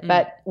to it.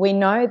 But we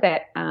know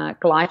that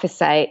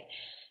glyphosate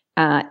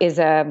is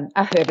a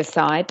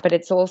herbicide, but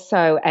it's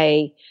also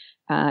a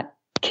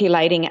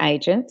chelating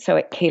agent, so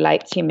it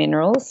chelates your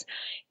minerals.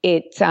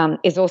 It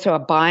is also a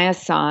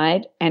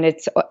biocide, and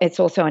it's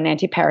also an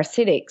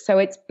antiparasitic. So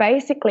it's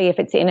basically, if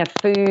it's in a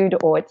food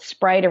or it's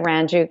sprayed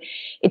around you,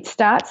 it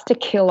starts to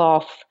kill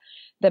off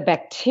the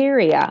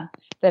bacteria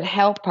that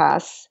help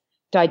us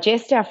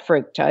digest our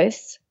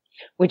fructose,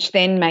 which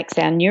then makes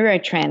our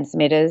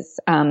neurotransmitters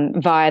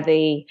via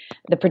the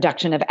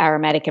production of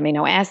aromatic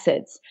amino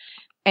acids.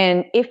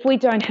 And if we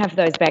don't have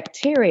those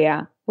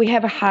bacteria, we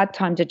have a hard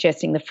time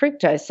digesting the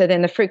fructose. So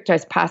then the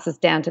fructose passes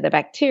down to the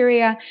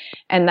bacteria,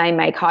 and they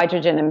make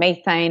hydrogen and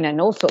methane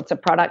and all sorts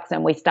of products,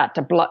 and we start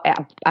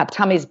to our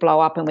tummies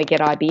blow up and we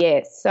get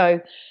IBS. So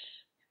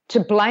to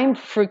blame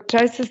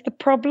fructose as the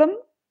problem,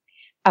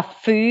 a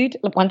food,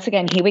 once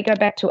again, here we go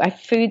back to a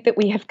food that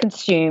we have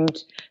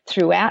consumed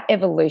throughout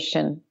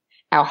evolution,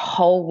 our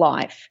whole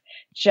life,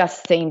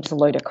 just seems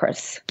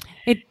ludicrous.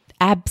 It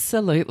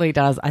absolutely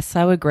does. I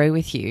so agree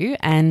with you.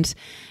 And,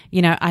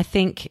 you know, I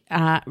think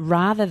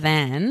rather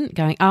than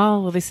going,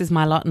 oh, well, this is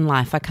my lot in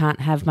life. I can't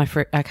have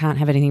I can't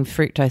have anything with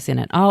fructose in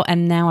it. Oh,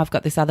 and now I've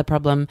got this other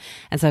problem,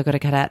 and so I've got to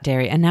cut out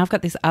dairy. And now I've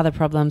got this other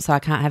problem, so I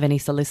can't have any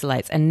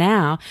salicylates. And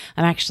now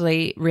I'm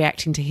actually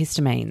reacting to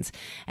histamines.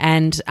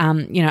 And,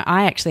 you know,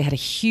 I actually had a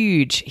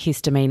huge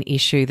histamine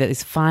issue that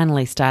is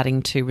finally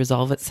starting to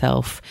resolve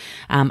itself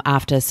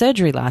after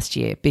surgery last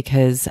year,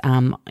 because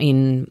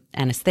in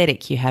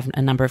anesthetic you have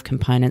a number of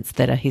components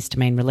that are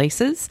histamine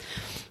releases.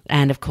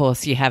 And, of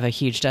course, you have a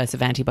huge dose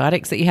of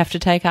antibiotics that you have to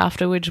take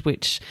afterwards,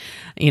 which,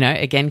 you know,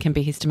 again, can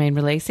be histamine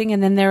releasing.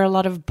 And then there are a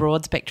lot of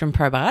broad spectrum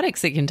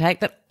probiotics that you can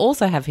take that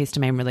also have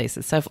histamine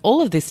releases. So if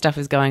all of this stuff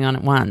is going on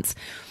at once,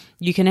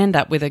 you can end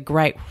up with a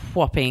great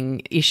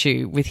whopping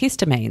issue with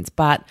histamines.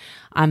 But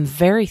I'm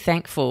very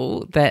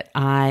thankful that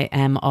I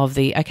am of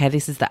the, okay,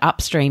 this is the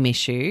upstream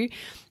issue.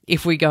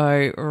 If we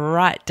go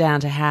right down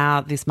to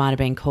how this might have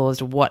been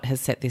caused, what has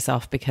set this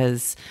off,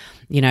 because,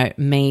 you know,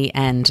 me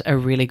and a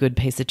really good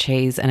piece of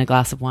cheese and a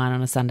glass of wine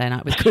on a Sunday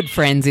night with good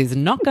friends is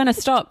not going to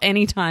stop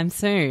anytime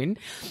soon.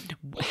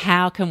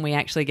 How can we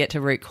actually get to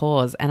root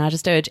cause? And I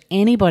just urge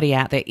anybody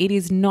out there, it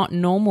is not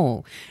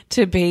normal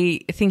to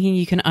be thinking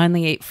you can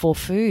only eat 4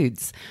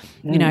 foods.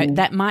 You know,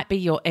 that might be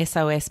your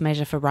SOS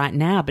measure for right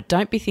now, but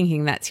don't be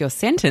thinking that's your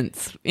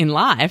sentence in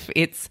life.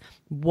 It's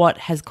what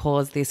has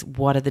caused this?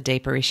 What are the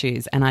deeper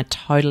issues? And I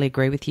totally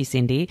agree with you,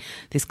 Cyndi.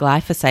 This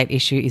glyphosate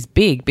issue is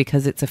big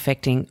because it's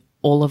affecting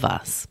all of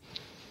us.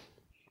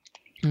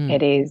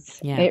 It is.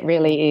 Yeah. It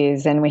really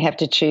is. And we have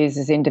to choose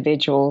as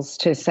individuals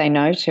to say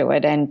no to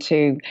it, and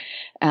to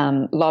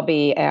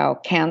lobby our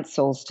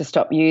councils to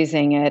stop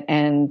using it,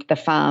 and the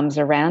farms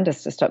around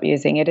us to stop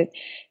using it,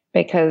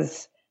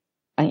 because,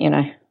 you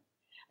know,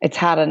 it's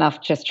hard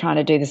enough just trying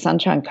to do the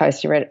Sunshine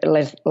Coast, let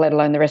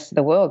alone the rest of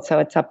the world. So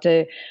it's up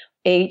to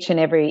each and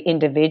every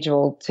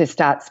individual to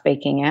start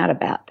speaking out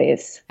about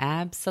this.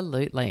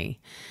 Absolutely.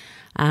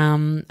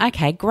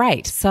 Okay,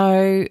 great.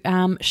 So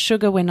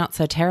sugar we're not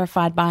so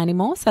terrified by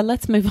anymore. So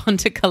let's move on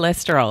to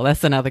cholesterol.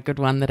 That's another good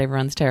one that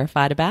everyone's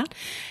terrified about.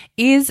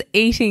 Is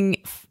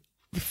eating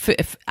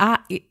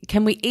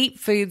can we eat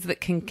foods that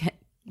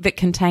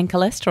contain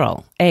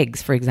cholesterol?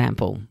 Eggs, for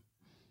example.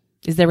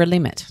 Is there a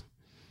limit?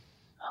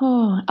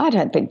 Oh, I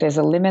don't think there's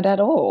a limit at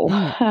all.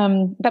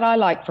 But I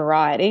like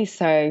variety.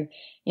 So,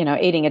 you know,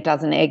 eating a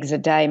dozen eggs a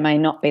day may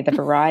not be the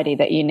variety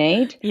that you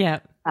need. Yeah.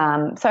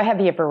 So have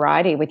your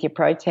variety with your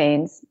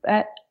proteins.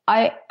 But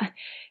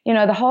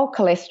the whole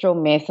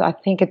cholesterol myth, I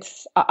think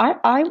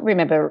I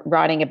remember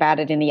writing about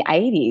it in the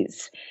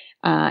 80s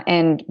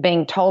and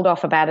being told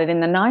off about it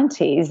in the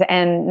 90s.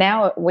 And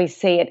now we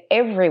see it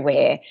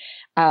everywhere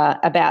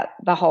about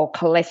the whole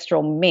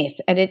cholesterol myth.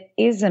 And it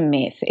is a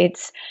myth.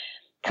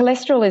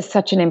 Cholesterol is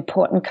such an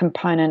important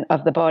component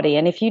of the body,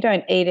 and if you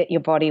don't eat it,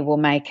 your body will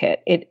make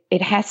it.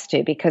 It has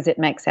to, because it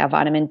makes our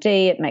vitamin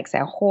D, it makes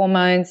our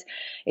hormones,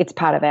 it's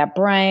part of our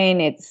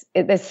brain.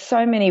 There's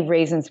so many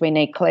reasons we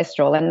need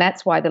cholesterol, and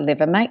that's why the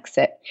liver makes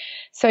it.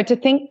 So to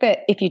think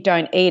that if you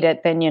don't eat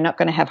it, then you're not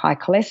going to have high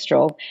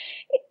cholesterol,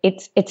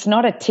 it's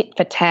not a tit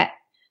for tat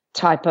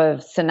type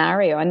of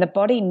scenario, and the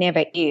body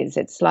never is.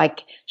 It's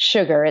like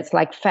sugar, it's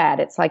like fat,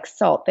 it's like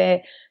salt.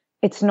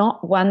 It's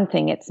not one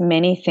thing, it's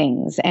many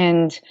things.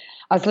 And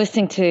I was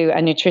listening to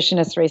a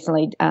nutritionist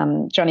recently,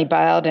 Johnny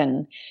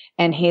Bowden,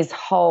 and his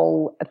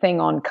whole thing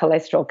on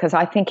cholesterol, because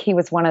I think he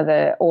was one of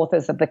the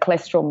authors of the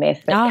cholesterol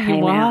myth that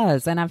came out. He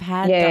was. And I've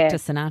had Dr.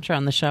 Sinatra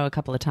on the show a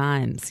couple of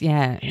times.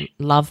 Yeah,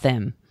 love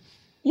them.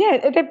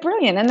 Yeah, they're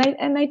brilliant.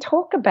 And they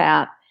talk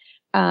about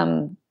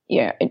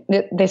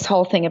this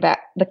whole thing about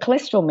the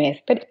cholesterol myth.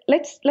 But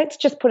let's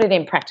just put it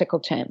in practical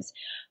terms.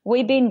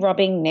 We've been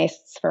robbing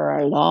nests for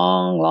a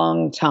long,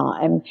 long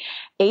time,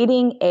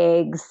 eating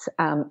eggs,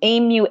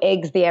 emu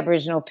eggs the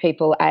Aboriginal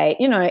people ate,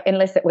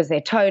 unless it was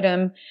their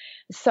totem.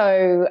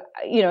 So,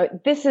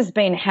 this has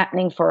been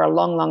happening for a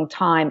long, long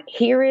time.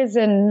 Here is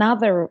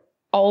another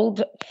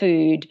old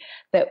food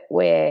that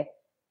we're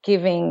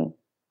giving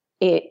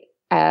it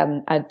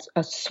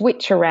a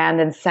switch around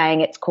and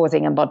saying it's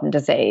causing a modern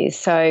disease.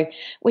 So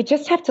we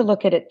just have to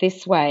look at it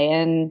this way.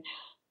 And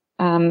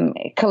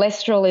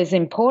cholesterol is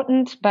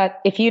important, but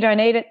if you don't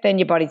eat it, then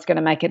your body's going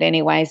to make it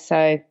anyway.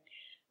 So,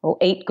 or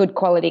eat good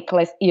quality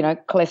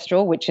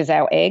cholesterol, which is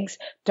our eggs.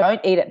 Don't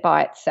eat it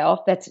by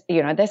itself. That's,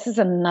 this is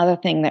another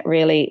thing that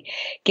really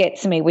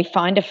gets me. We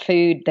find a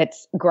food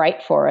that's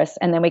great for us,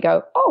 and then we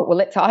go, oh, well,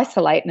 let's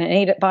isolate and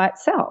eat it by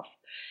itself.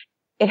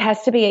 It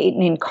has to be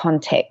eaten in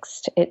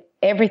context.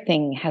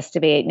 Everything has to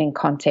be eaten in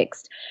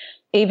context.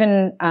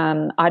 Even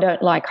I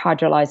don't like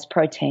hydrolyzed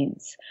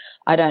proteins.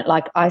 I don't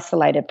like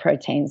isolated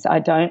proteins. I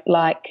don't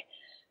like,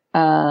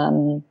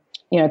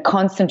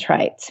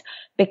 concentrates,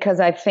 because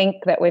I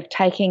think that we're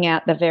taking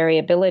out the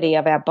variability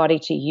of our body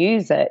to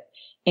use it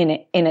in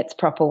its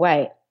proper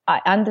way.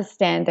 I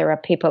understand there are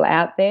people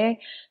out there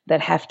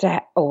that have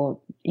to, or,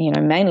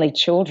 mainly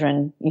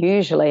children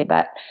usually,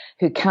 but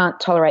who can't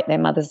tolerate their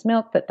mother's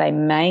milk, that they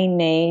may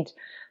need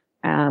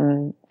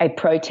a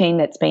protein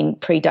that's been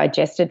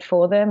pre-digested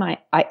for them.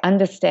 I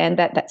understand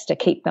that. That's to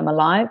keep them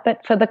alive.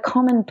 But for the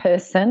common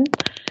person,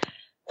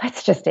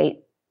 let's just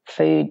eat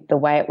food the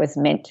way it was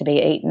meant to be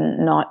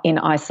eaten, not in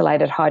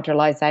isolated,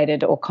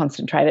 hydrolyzated or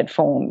concentrated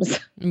forms.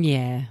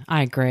 Yeah,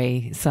 I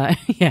agree. So,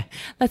 yeah,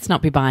 let's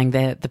not be buying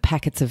the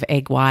packets of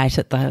egg white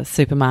at the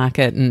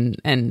supermarket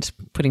and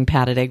putting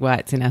powdered egg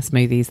whites in our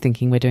smoothies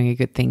thinking we're doing a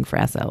good thing for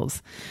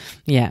ourselves.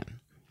 Yeah.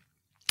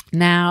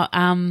 Now,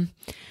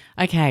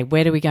 okay,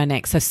 where do we go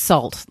next? So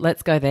salt,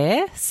 let's go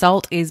there.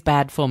 Salt is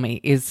bad for me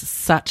is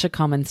such a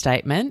common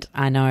statement.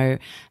 I know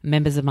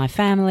members of my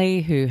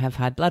family who have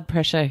high blood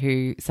pressure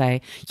who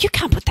say, you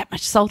can't put that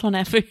much salt on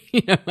our food,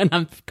 when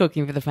I'm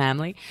cooking for the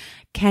family.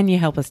 Can you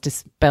help us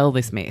dispel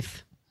this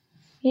myth?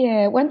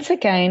 Yeah, once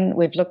again,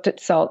 we've looked at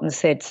salt and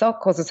said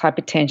salt causes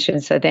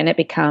hypertension, so then it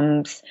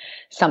becomes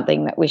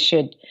something that we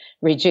should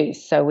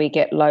reduce. So we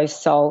get low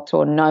salt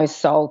or no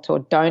salt or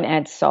don't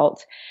add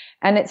salt.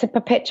 And it's a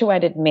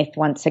perpetuated myth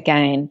once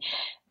again.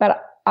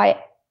 But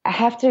I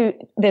have to,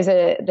 there's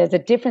a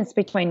difference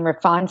between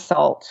refined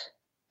salt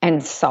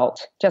and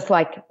salt, just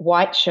like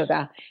white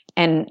sugar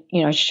and,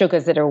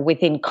 sugars that are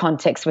within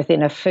context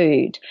within a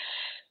food.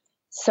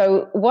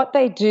 So what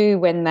they do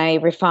when they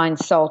refine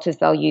salt is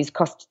they'll use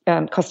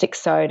caustic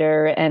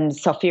soda and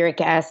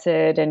sulfuric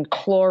acid and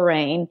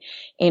chlorine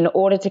in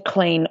order to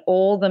clean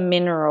all the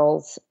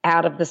minerals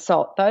out of the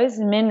salt. Those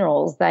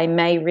minerals they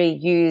may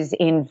reuse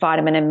in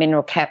vitamin and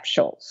mineral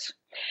capsules.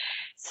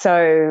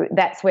 So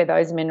that's where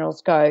those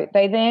minerals go.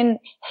 They then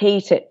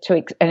heat it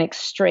to an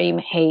extreme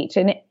heat,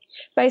 and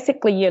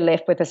basically you're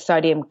left with a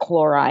sodium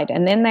chloride.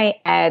 And then they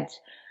add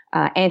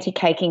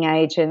anti-caking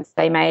agents.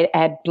 They may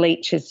add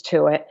bleaches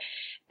to it.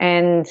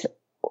 And,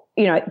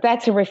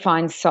 that's a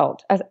refined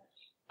salt,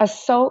 a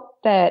salt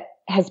that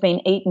has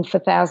been eaten for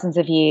thousands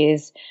of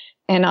years.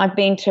 And I've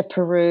been to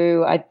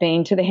Peru, I've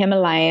been to the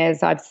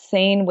Himalayas, I've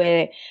seen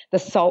where the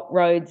salt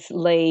roads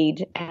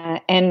lead,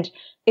 and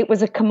it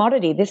was a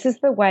commodity. This is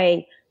the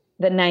way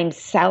the name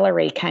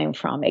salary came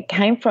from. It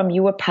came from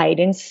you were paid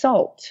in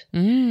salt. I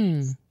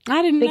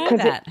didn't know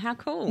that. How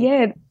cool.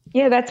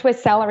 Yeah, that's where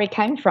salary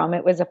came from.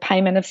 It was a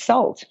payment of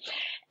salt.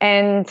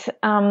 And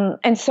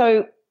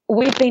so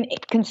we've been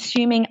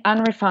consuming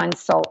unrefined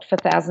salt for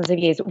thousands of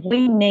years.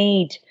 We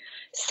need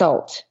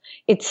salt.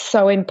 It's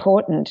so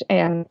important.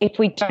 And if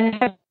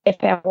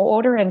our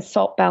water and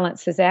salt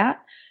balance is out,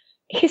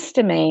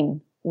 histamine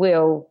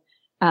will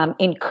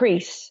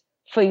increase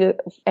for you,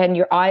 and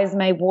your eyes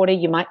may water.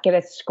 You might get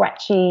a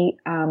scratchy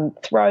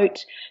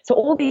throat. So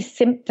all these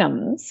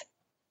symptoms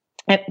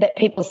that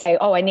people say,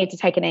 oh, I need to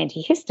take an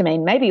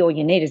antihistamine, maybe all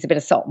you need is a bit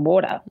of salt and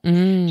water.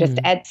 Just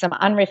add some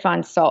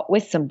unrefined salt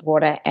with some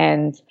water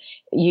and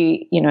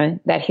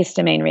that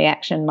histamine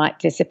reaction might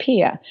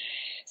disappear.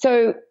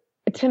 So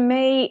to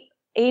me,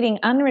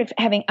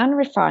 having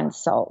unrefined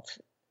salt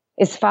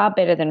is far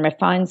better than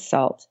refined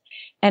salt.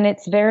 And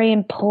it's very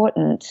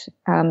important,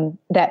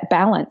 that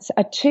balance.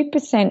 A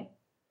 2%,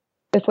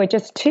 if we're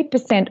just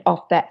 2%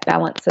 off that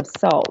balance of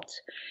salt,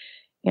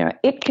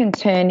 it can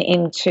turn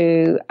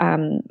into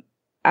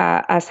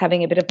us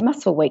having a bit of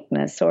muscle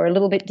weakness or a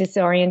little bit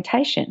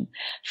disorientation.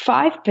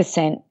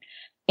 5%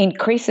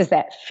 increases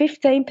that.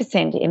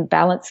 15%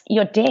 imbalance,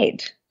 you're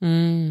dead.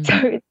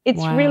 So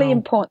it's really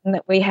important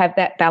that we have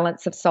that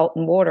balance of salt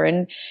and water.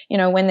 And,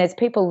 when there's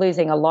people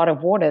losing a lot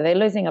of water, they're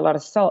losing a lot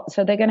of salt.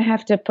 So they're going to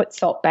have to put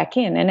salt back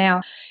in.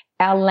 And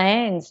our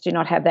lands do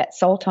not have that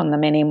salt on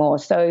them anymore.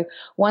 So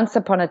once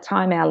upon a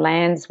time, our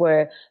lands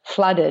were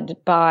flooded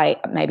by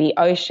maybe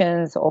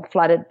oceans or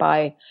flooded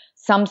by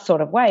some sort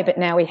of way, but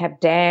now we have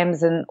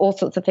dams and all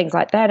sorts of things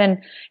like that,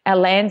 and our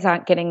lands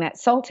aren't getting that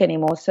salt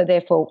anymore. So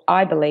therefore,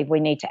 I believe we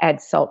need to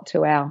add salt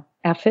to our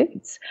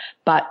foods,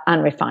 but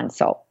unrefined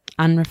salt.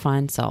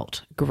 Unrefined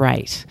salt,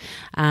 great.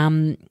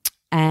 And,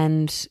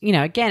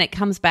 again, it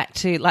comes back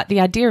to like the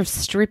idea of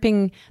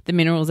stripping the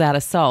minerals out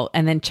of salt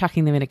and then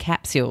chucking them in a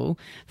capsule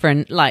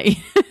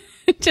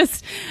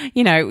just,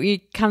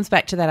 it comes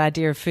back to that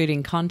idea of food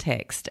in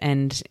context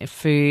and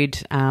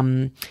food,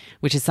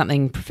 which is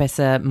something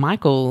Professor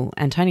Michael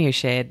Antonio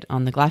shared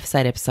on the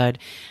glyphosate episode.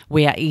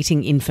 We are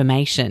eating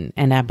information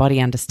and our body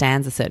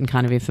understands a certain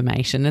kind of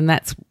information, and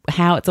that's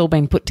how it's all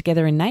been put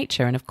together in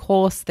nature. And of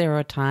course, there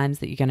are times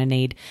that you're going to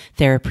need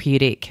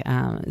therapeutic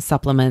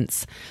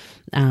supplements.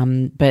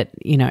 But,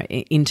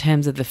 in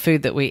terms of the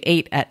food that we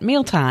eat at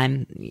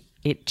mealtime,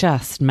 it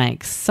just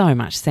makes so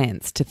much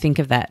sense to think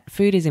of that.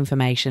 Food is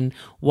information.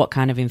 What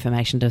kind of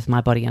information does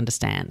my body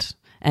understand?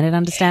 And it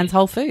understands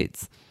whole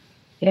foods.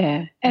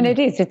 Yeah, and it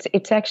is.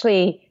 It's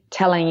actually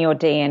telling your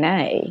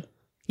DNA.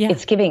 Yeah.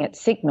 It's giving it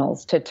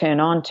signals to turn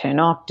on, turn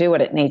off, do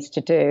what it needs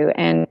to do.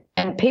 And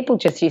people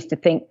just used to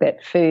think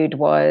that food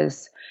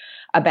was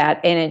about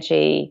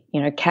energy,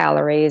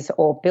 calories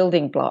or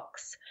building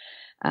blocks.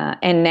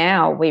 And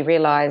now we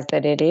realize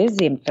that it is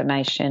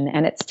information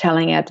and it's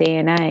telling our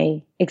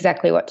DNA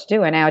exactly what to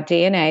do. And our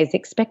DNA is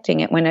expecting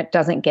it. When it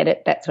doesn't get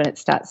it, that's when it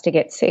starts to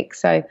get sick.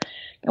 So,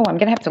 I'm going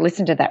to have to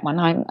listen to that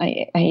one.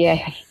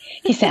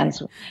 He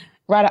sounds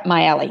right up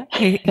my alley.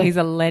 He's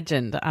a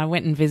legend. I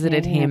went and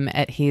visited him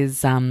at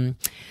his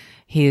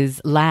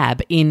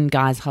lab in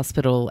Guy's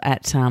Hospital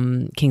at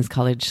King's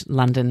College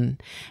London,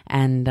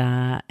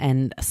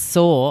 and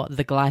saw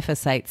the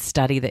glyphosate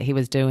study that he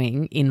was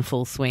doing in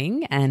full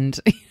swing. And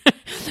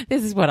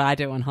this is what I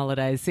do on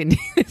holidays, Cyndi.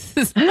 This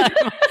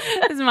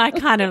is my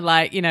kind of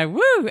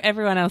woo,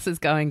 everyone else is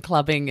going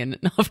clubbing and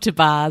off to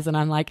bars, and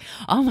I'm like,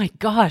 oh my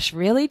gosh,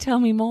 really? Tell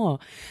me more.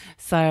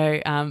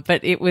 So,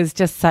 but it was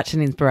just such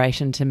an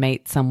inspiration to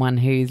meet someone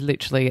who's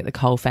literally at the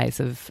coalface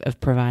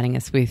of providing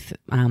us with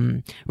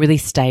really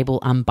stable,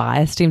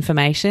 unbiased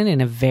information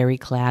in a very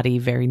cloudy,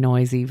 very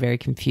noisy, very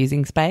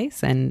confusing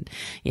space. And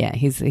yeah,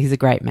 he's a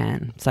great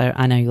man. So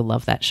I know you'll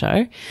love that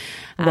show.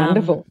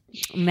 Wonderful.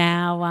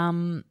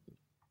 Now,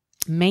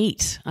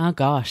 meat. Oh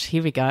gosh,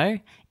 here we go.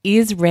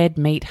 Is red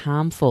meat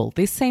harmful?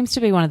 This seems to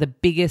be one of the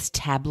biggest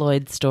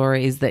tabloid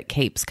stories that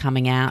keeps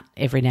coming out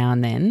every now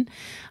and then,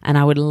 and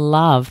I would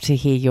love to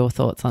hear your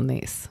thoughts on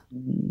this.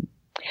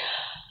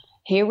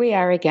 Here we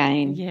are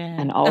again,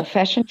 an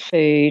old-fashioned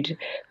food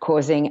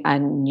causing a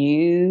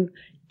new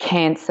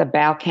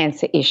bowel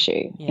cancer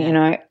issue.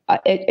 Yeah.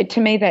 To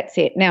me, that's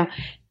it. Now,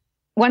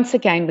 once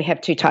again, we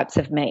have two types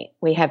of meat.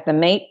 We have the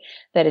meat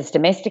that is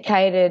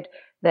domesticated,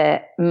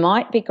 that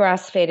might be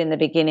grass-fed in the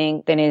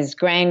beginning, then is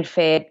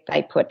grain-fed.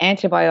 They put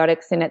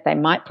antibiotics in it. They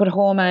might put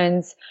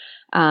hormones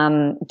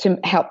to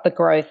help the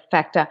growth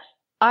factor.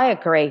 I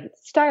agree.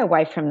 Stay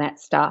away from that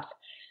stuff.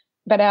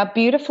 But our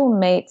beautiful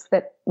meats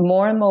that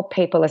more and more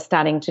people are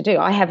starting to do,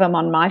 I have them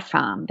on my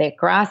farm. They're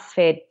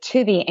grass-fed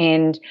to the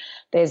end.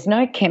 There's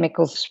no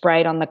chemicals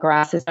sprayed on the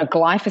grass. There's no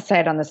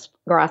glyphosate on the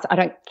grass. I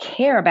don't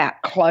care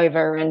about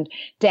clover and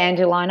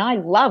dandelion. I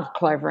love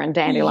clover and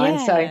dandelion.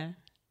 Yeah. So,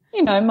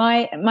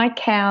 my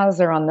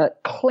cows are on the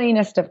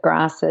cleanest of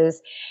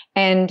grasses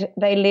and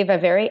they live a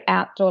very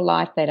outdoor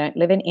life. They don't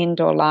live an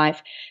indoor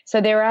life. So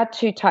there are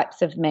two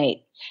types of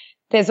meat.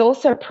 There's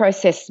also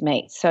processed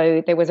meat.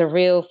 So there was a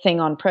real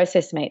thing on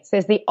processed meats.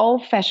 There's the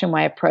old-fashioned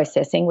way of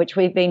processing, which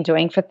we've been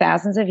doing for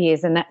thousands of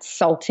years, and that's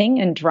salting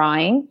and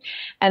drying.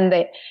 And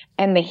the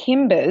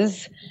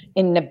Himbas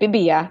in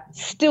Namibia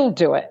still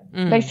do it.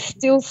 They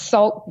still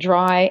salt,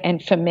 dry,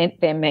 and ferment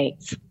their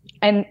meats.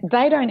 And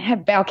they don't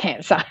have bowel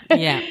cancer.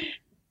 Yeah.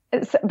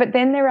 But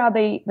then there are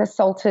the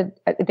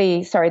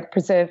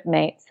preserved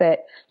meats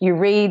that you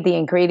read the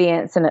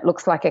ingredients and it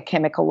looks like a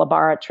chemical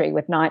laboratory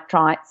with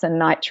nitrites and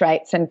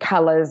nitrates and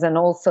colors and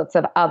all sorts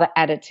of other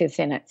additives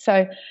in it.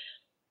 So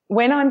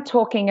when I'm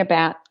talking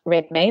about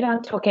red meat,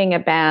 I'm talking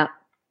about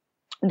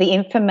the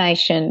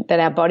information that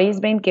our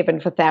body's been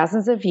given for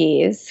thousands of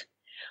years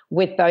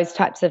with those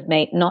types of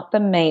meat, not the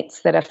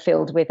meats that are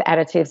filled with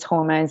additives,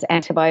 hormones,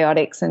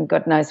 antibiotics, and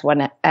God knows what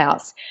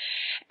else.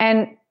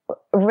 And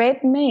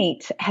red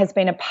meat has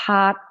been a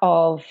part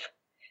of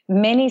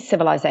many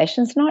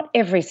civilizations, not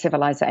every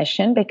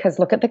civilization, because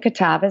look at the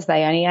Catawbas,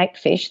 they only ate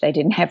fish. They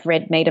didn't have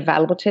red meat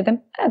available to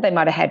them. They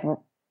might have had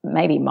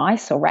maybe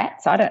mice or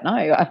rats. I don't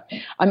know.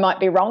 I might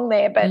be wrong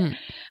there, but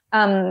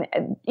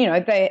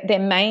their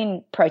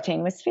main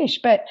protein was fish.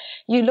 But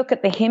you look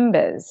at the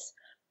Himbas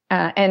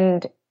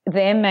and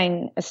their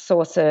main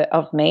source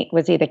of meat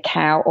was either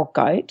cow or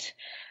goat.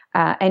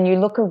 And you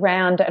look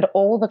around at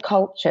all the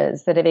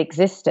cultures that have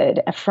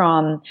existed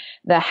from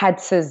the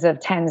Hadzas of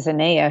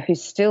Tanzania who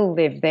still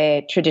live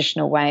their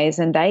traditional ways,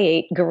 and they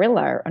eat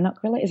gorilla, or not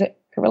gorilla, is it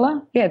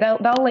gorilla? Yeah,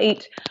 they'll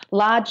eat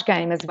large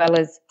game as well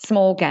as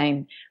small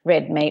game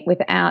red meat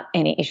without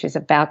any issues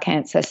of bowel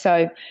cancer.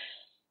 So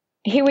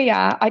here we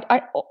are.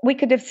 We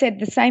could have said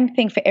the same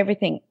thing for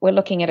everything. We're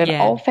looking at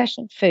an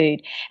old-fashioned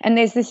food. And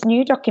there's this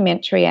new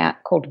documentary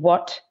out called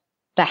What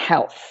the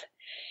Health.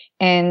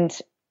 And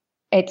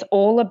it's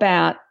all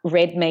about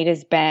red meat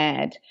is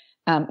bad,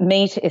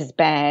 meat is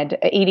bad,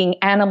 eating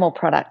animal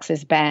products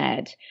is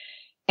bad.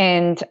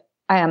 And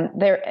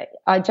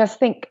I just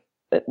think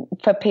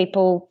for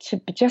people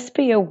to just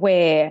be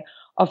aware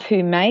of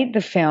who made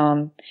the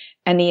film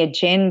and the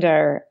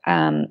agenda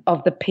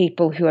of the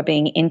people who are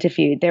being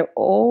interviewed. They're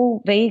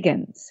all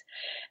vegans.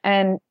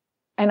 And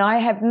I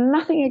have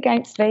nothing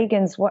against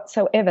vegans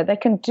whatsoever. They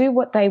can do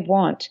what they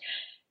want,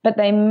 but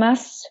they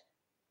must,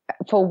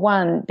 for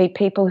one, be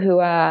people who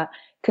are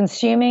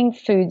consuming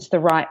foods the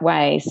right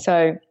way.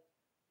 So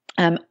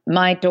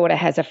my daughter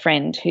has a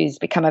friend who's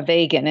become a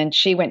vegan, and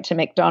she went to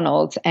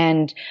McDonald's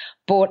and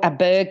bought a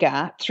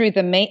burger, threw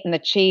the meat and the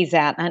cheese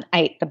out and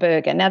ate the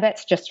burger. Now,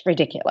 that's just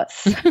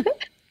ridiculous.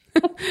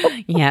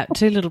 Yeah,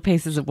 2 little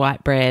pieces of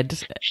white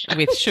bread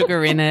with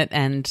sugar in it,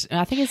 and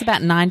I think it's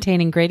about 19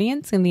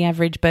 ingredients in the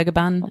average burger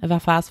bun of a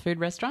fast food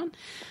restaurant.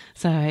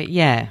 So,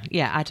 yeah,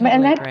 I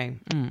totally agree.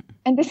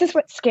 And this is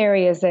what's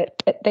scary, is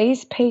that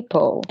these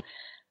people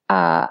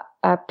are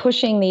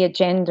pushing the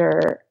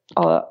agenda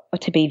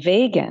to be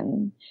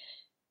vegan,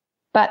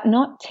 but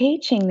not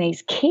teaching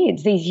these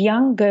kids, these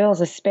young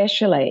girls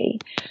especially,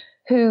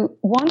 who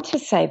want to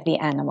save the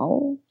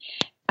animal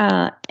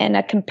and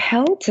are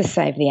compelled to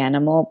save the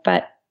animal,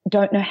 but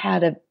don't know how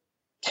to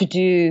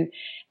do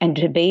and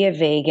to be a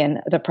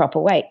vegan the proper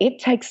way. It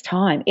takes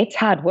time. It's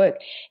hard work.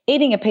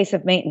 Eating a piece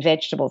of meat and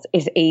vegetables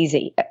is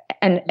easy,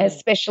 and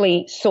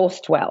especially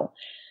sourced well.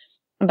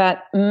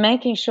 But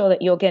making sure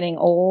that you're getting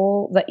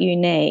all that you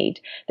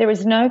need. There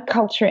is no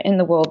culture in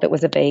the world that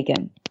was a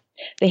vegan.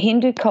 The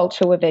Hindu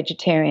culture were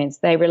vegetarians.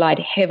 They relied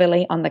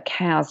heavily on the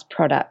cow's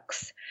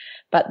products.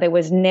 But there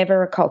was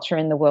never a culture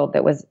in the world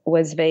that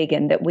was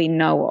vegan that we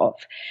know of.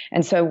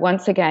 And so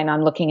once again,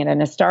 I'm looking at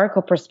an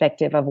historical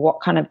perspective of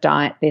what kind of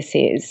diet this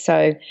is.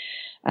 So,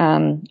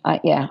 I'm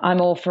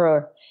all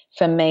for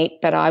meat,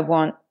 but I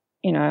want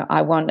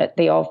it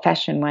the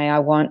old-fashioned way. I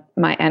want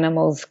my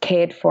animals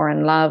cared for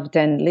and loved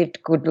and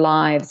lived good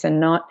lives, and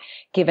not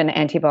given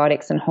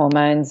antibiotics and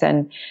hormones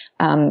and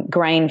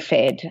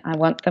grain-fed. I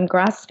want them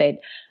grass-fed.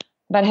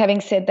 But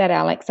having said that,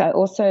 Alex, I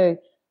also,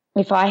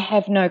 if I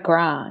have no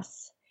grass,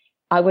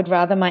 I would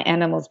rather my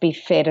animals be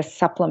fed a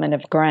supplement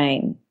of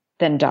grain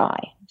than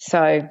die.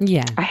 So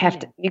I have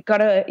to. You've got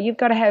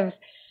to have.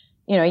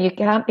 You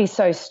can't be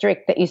so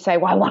strict that you say,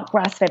 "Well, I want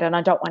grass-fed and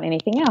I don't want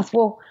anything else."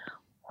 Well,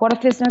 what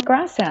if there's no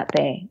grass out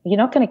there? You're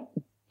not going to,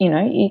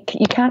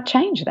 you can't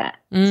change that.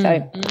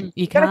 So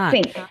you can't.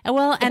 Think.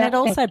 Well, and it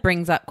also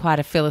brings up quite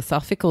a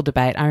philosophical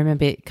debate. I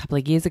remember a couple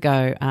of years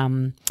ago,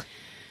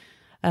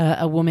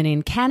 a woman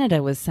in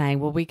Canada was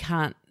saying, well, we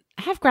can't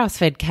have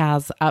grass-fed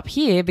cows up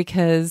here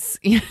because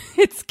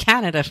it's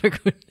Canada, for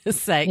goodness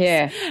sakes.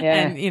 Yeah.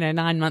 And,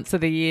 9 months of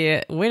the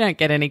year, we don't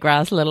get any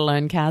grass, let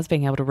alone cows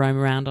being able to roam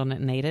around on it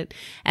and eat it.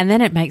 And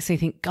then it makes me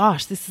think,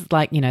 gosh, this is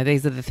like,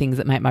 these are the things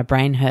that make my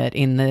brain hurt,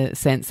 in the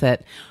sense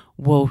that,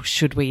 well,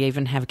 should we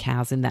even have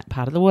cows in that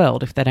part of the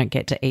world if they don't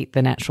get to eat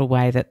the natural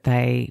way that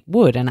they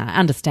would? And I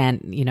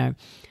understand,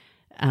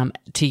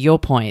 to your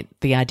point,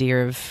 the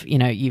idea of,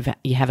 you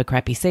have a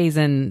crappy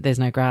season, there's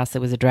no grass,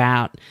 there was a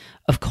drought.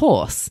 Of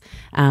course,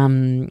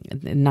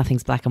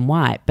 nothing's black and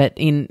white, but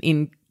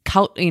in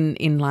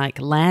like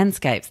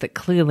landscapes that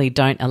clearly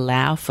don't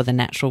allow for the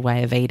natural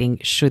way of eating,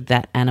 should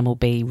that animal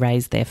be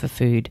raised there for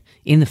food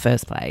in the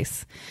first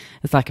place?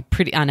 It's like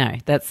I know,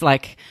 that's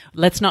like,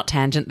 let's not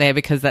tangent there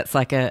because that's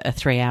like a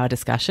 3-hour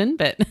discussion,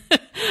 but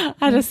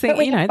I just think,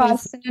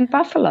 bison and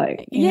buffalo.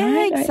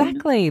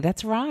 Exactly.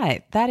 That's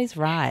right. That is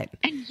right.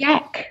 And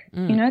yak.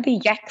 The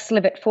yaks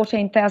live at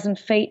 14,000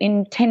 feet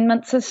in 10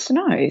 months of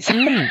snow.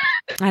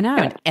 I know.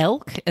 And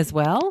elk as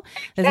well.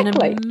 There's an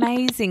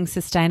amazing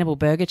sustainable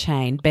burger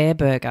chain, Bear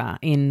Burger,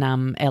 in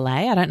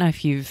LA. I don't know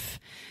if you've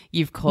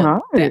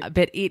caught that,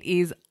 but it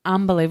is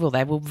unbelievable.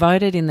 They were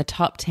voted in the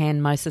top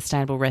 10 most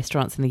sustainable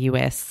restaurants in the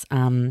US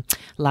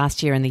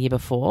last year and the year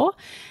before.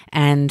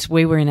 And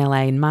we were in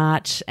LA in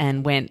March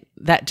and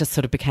that just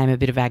sort of became a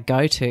bit of our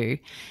go-to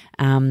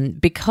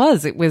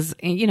because it was,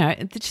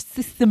 just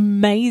this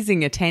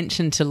amazing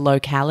attention to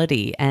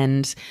locality,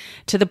 and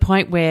to the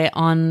point where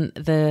on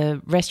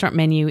the restaurant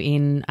menu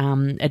in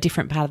a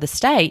different part of the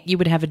state, you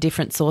would have a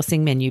different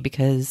sourcing menu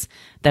because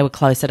they were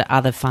closer to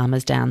other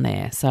farmers down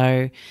there.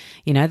 So,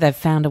 they've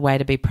found a way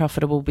to be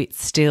profitable but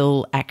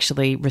still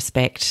actually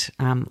respect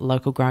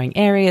local growing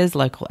areas,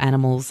 local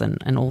animals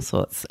and all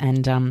sorts.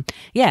 And, on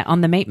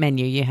the meat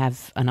menu, you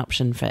have an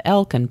option for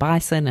elk and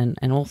bison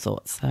and all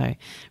sorts. So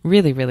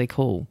really, really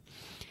cool.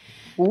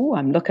 Oh,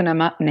 I'm looking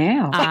them up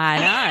now.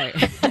 I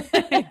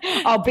know.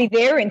 I'll be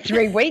there in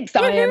 3 weeks.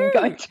 I am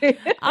going to.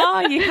 Oh,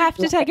 you have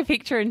to take a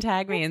picture and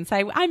tag me and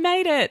say, I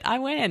made it. I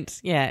went.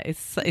 Yeah,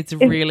 it's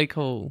really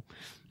cool.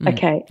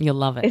 Okay. You'll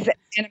love it. Is it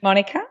Santa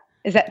Monica?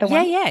 Is that the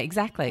one? Yeah,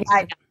 exactly.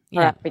 All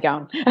right, we're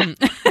going.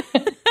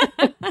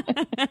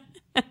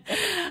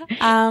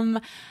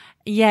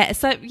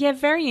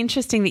 Very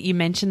interesting that you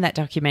mentioned that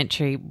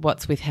documentary,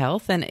 What's with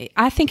Health. And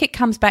I think it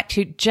comes back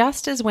to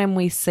just as when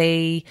we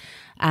see,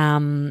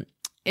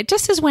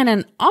 just as when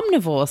an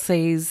omnivore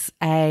sees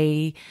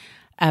a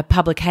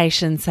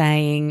publication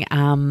saying,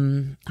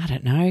 I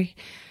don't know,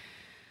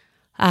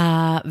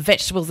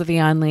 vegetables are the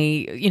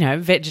only,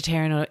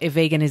 vegetarian or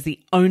vegan is the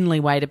only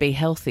way to be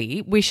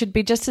healthy, we should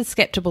be just as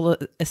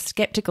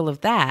skeptical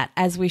of that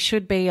as we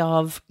should be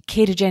of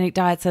ketogenic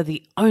diets are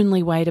the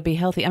only way to be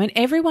healthy. I mean,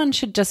 everyone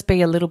should just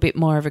be a little bit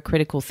more of a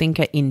critical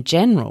thinker in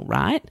general,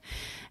 right?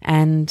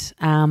 And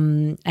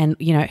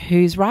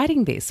who's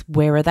writing this?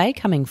 Where are they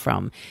coming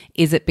from?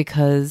 Is it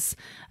because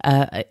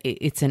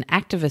it's an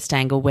activist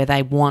angle where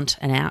they want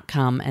an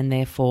outcome and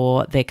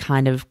therefore they're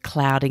kind of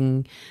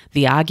clouding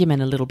the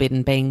argument a little bit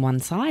and being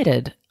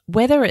one-sided,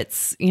 whether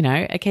it's,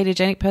 a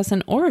ketogenic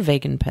person or a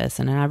vegan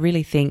person? And I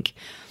really think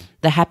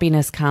the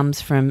happiness comes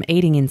from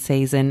eating in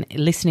season,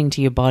 listening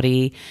to your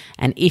body,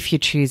 and if you're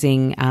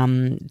choosing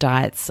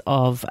diets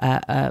of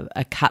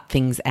a cut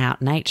things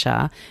out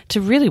nature,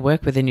 to really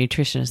work with a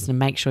nutritionist and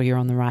make sure you're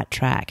on the right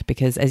track.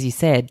 Because, as you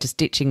said, just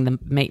ditching the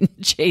meat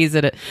and cheese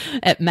at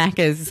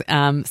Macca's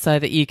so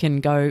that you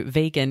can go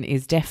vegan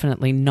is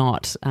definitely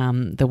not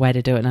the way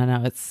to do it. And I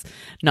know it's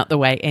not the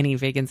way any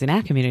vegans in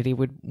our community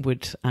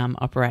would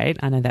operate.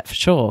 I know that for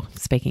sure,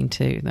 speaking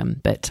to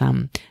them. But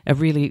a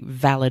really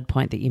valid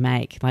point that you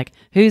make, like,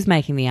 who's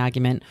making the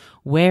argument?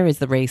 Where is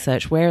the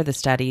research? Where are the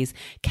studies?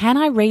 Can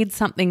I read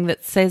something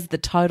that says the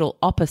total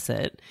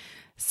opposite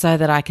so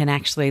that I can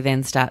actually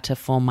then start to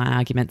form my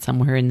argument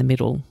somewhere in the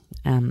middle,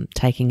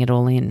 taking it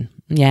all in?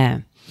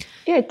 Yeah.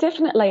 Yeah,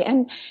 definitely.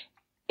 And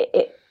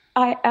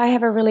I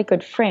have a really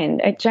good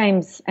friend,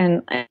 James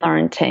and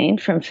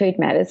Laurentine from Food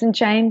Matters, and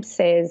James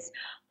says,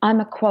 I'm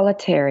a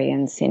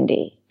qualitarian,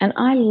 Cyndi, and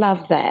I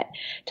love that.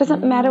 It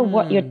doesn't matter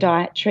what your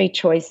dietary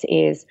choice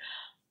is.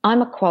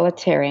 I'm a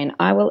qualitarian.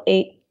 I will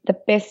eat the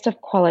best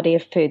of quality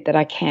of food that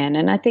I can.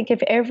 And I think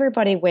if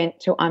everybody went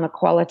to I'm a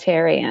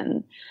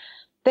qualitarian,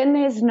 then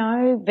there's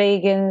no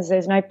vegans,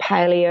 there's no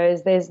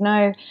paleos, there's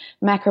no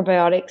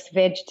macrobiotics,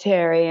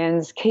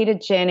 vegetarians,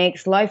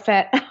 ketogenics, low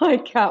fat, high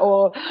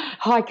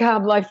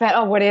carb, low fat,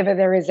 or whatever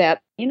there is out.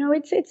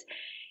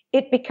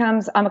 It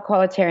becomes I'm a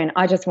qualitarian.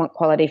 I just want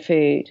quality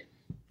food.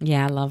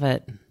 Yeah, I love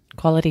it.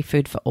 Quality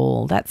food for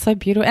all. That's so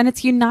beautiful. And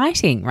it's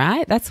uniting,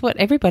 right? That's what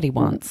everybody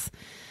wants.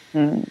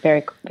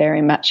 Very,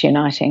 very much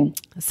uniting.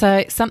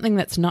 So something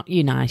that's not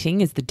uniting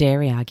is the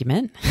dairy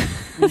argument.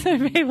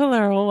 So people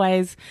are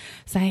always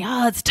saying,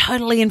 oh, it's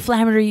totally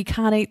inflammatory, you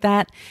can't eat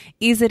that.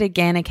 Is it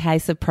again a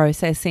case of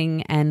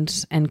processing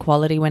and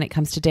quality when it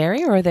comes to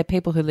dairy, or are there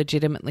people who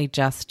legitimately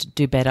just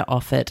do better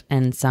off it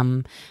and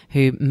some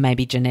who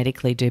maybe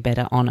genetically do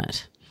better on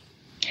it?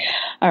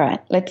 All right,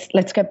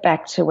 let's go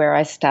back to where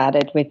I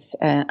started with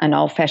an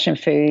old-fashioned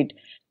food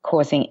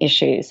causing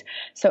issues.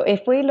 So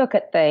if we look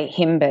at the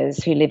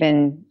Himbas who live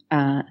in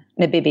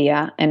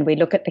Namibia, and we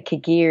look at the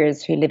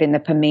Kigirs who live in the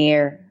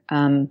Pamir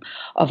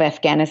of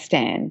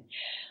Afghanistan,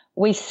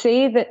 we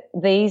see that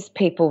these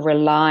people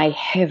rely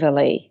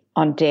heavily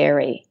on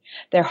dairy.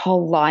 Their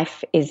whole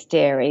life is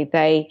dairy.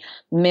 They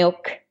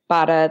milk,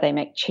 butter, they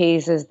make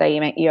cheeses, they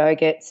make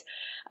yogurts.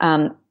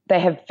 They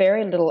have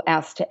very little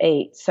else to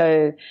eat.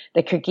 So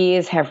the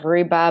Kigirs have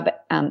rhubarb.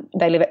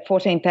 They live at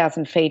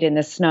 14,000 feet in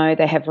the snow.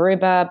 They have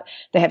rhubarb,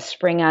 they have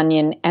spring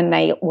onion, and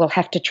they will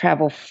have to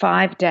travel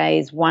 5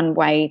 days one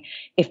way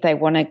if they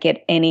want to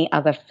get any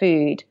other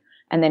food,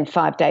 and then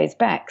 5 days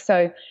back.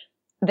 So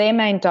their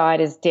main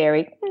diet is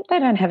dairy. They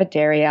don't have a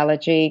dairy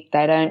allergy.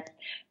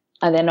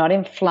 They're not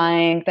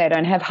inflamed. They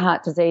don't have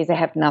heart disease. They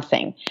have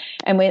nothing.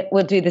 And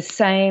we'll do the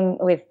same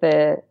with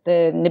the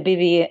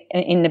Namibia,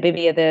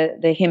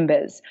 the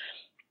Himbas.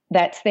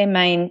 That's their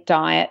main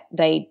diet.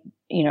 They,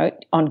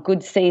 on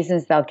good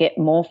seasons, they'll get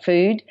more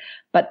food,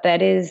 but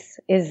that is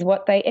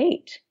what they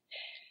eat.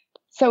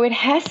 So it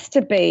has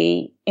to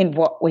be in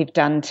what we've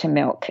done to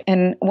milk.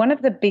 And one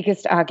of the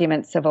biggest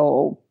arguments of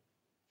all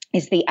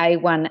is the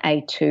A1,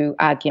 A2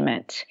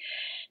 argument.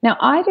 Now,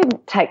 I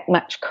didn't take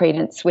much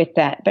credence with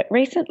that, but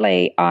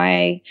recently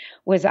I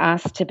was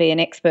asked to be an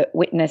expert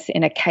witness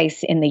in a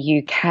case in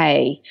the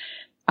UK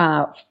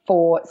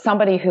for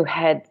somebody who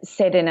had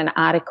said in an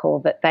article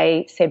that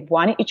they said,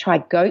 why don't you try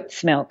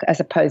goat's milk as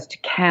opposed to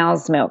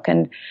cow's milk?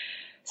 And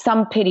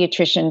some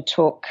paediatrician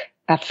took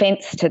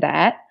offence to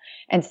that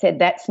and said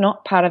that's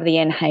not part of the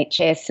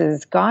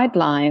NHS's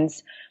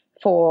guidelines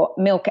for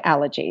milk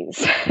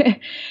allergies.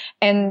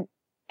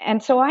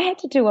 And so I had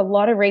to do a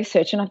lot of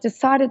research, and I've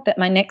decided that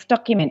my next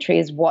documentary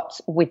is What's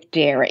with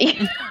Dairy.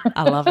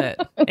 I love it.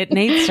 It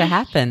needs to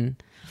happen.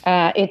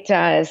 It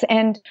does.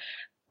 And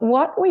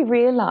what we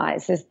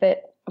realise is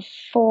that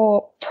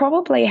for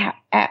probably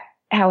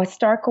our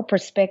historical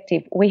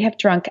perspective, we have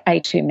drunk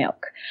A2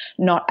 milk,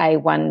 not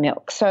A1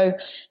 milk. So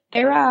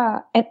there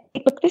are, and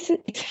look,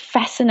 it's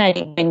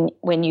fascinating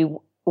when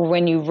you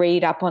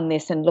read up on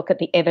this and look at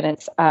the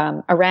evidence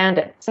around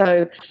it.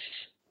 So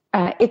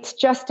it's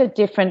just a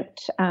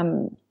different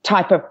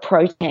type of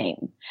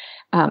protein.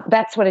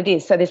 That's what it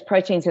is. So there's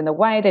proteins in the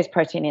whey, there's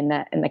protein in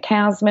the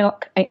cow's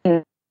milk,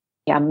 and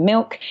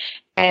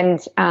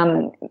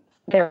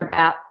there are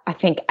about, I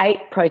think,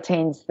 8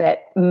 proteins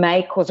that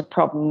may cause a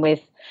problem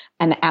with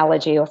an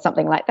allergy or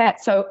something like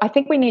that. So I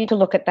think we need to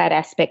look at that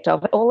aspect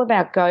of it. All of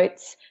our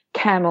goats,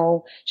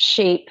 camel,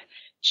 sheep,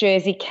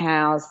 Jersey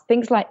cows,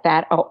 things like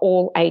that are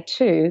all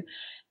A2.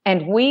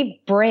 And we've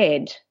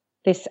bred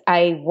this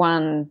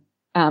A1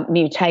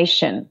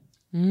 mutation.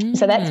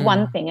 So that's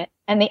one thing.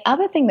 And the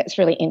other thing that's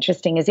really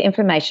interesting is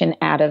information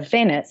out of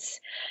Venice.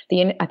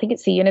 I think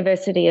it's the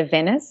University of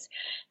Venice.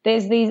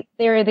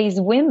 There are these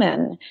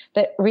women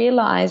that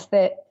realize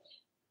that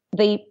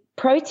the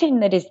protein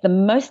that is the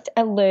most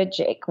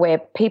allergic, where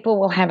people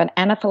will have an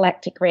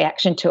anaphylactic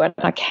reaction to it,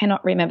 I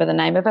cannot remember the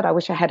name of it. I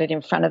wish I had it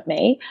in front of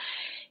me.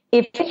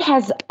 If it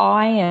has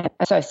iron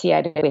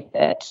associated with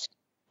it,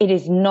 it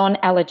is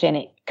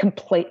non-allergenic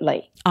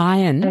completely.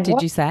 Iron,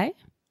 did you say?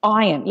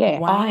 Iron, yeah,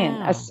 wow.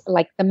 Iron,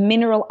 like the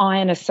mineral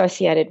iron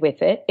associated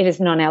with it, it is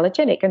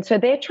non-allergenic. And so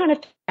they're trying to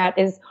figure out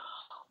is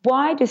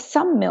why do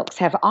some milks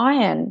have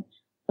iron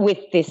with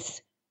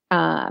this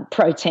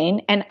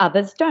protein and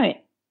others don't?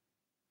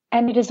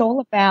 And it is all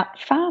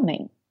about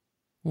farming.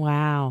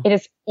 Wow. It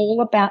is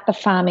all about the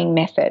farming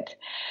method.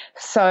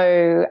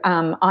 So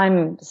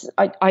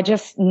I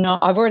just know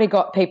I've already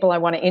got people I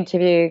want to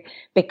interview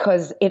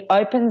because it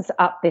opens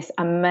up this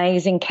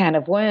amazing can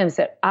of worms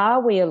that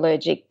are we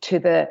allergic to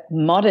the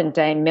modern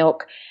day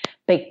milk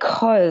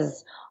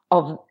because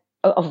of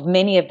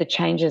many of the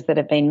changes that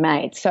have been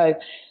made. So,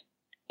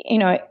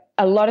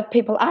 a lot of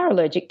people are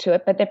allergic to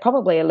it, but they're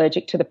probably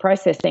allergic to the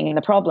processing and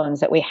the problems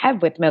that we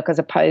have with milk as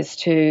opposed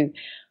to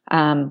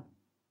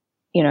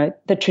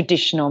the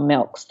traditional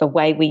milks, the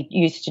way we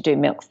used to do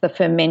milks, the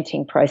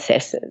fermenting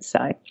processes.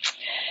 So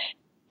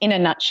in a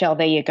nutshell,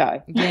 there you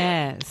go.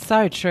 Yeah,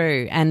 so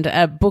true. And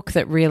a book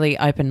that really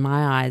opened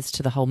my eyes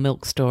to the whole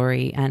milk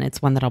story, and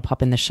it's one that I'll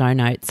pop in the show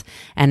notes.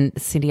 And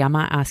Cyndi, I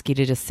might ask you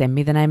to just send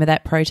me the name of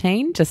that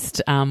protein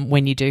just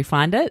when you do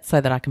find it so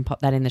that I can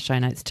pop that in the show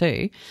notes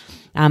too,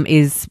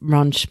 is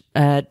Ron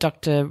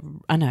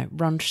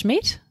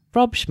Schmidt?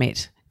 Rob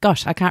Schmidt.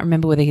 Gosh, I can't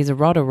remember whether he's a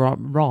Rod or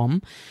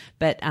Rom,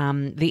 but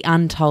The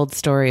Untold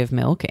Story of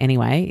Milk,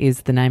 anyway,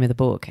 is the name of the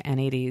book,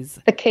 and it is...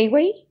 The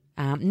Kiwi?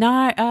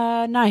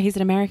 No, he's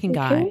an American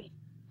guy. Kiwi?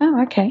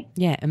 Oh, okay.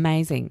 Yeah,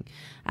 amazing.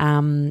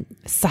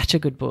 Such a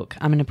good book.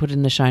 I'm going to put it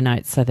in the show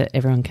notes so that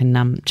everyone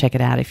can check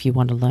it out if you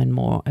want to learn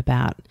more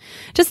about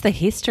just the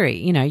history.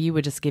 You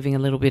were just giving a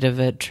little bit of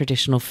a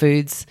traditional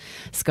foods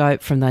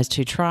scope from those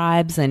two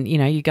tribes, and,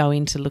 you go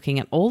into looking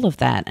at all of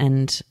that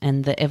and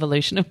the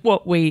evolution of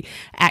what we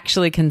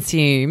actually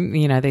consume,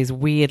 these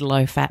weird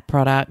low-fat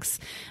products,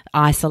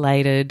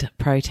 isolated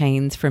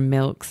proteins from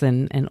milks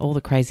and all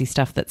the crazy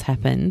stuff that's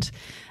happened.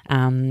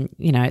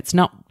 It's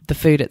not the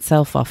food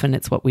itself often,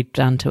 it's what we've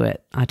done to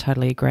it. I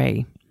totally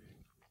agree.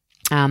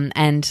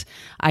 And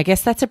I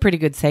guess that's a pretty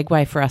good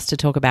segue for us to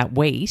talk about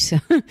wheat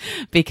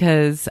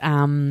because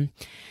where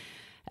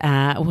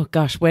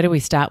do we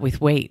start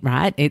with wheat,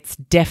 right? It's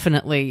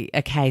definitely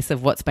a case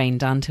of what's been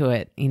done to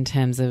it in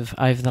terms of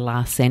over the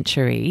last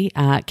century.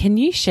 Can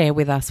you share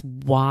with us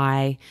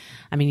why?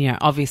 I mean,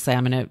 obviously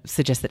I'm going to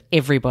suggest that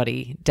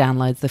everybody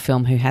downloads the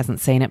film who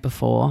hasn't seen it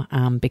before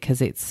because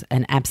it's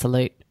an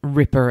absolute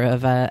ripper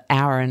of an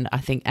hour and I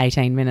think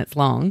 18 minutes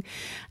long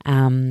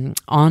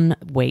on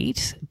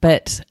wheat.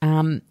 But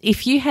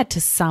if you had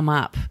to sum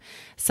up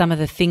some of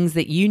the things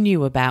that you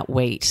knew about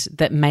wheat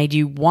that made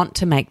you want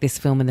to make this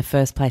film in the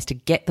first place to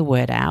get the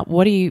word out,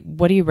 what do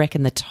you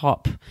reckon the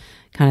top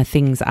kind of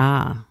things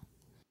are?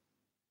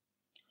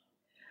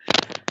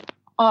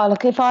 Oh,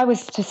 look, if I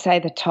was to say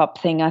the top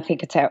thing, I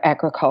think it's our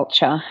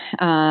agriculture.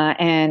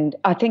 And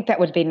I think that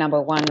would be number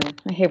one.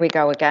 Here we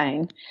go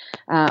again.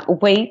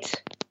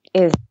 Wheat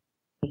is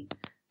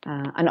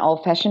an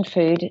old-fashioned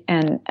food,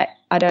 and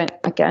I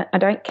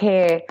don't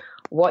care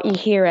what you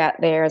hear out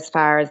there as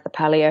far as the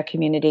paleo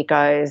community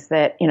goes,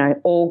 that,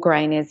 all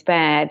grain is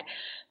bad.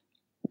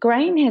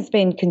 Grain has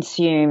been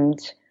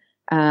consumed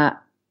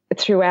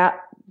throughout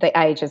the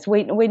ages.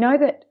 We know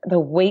that the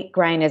wheat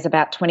grain is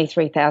about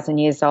 23,000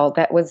 years old.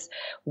 That was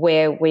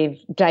where we've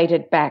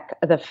dated back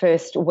the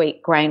first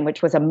wheat grain,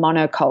 which was a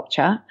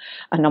monoploid.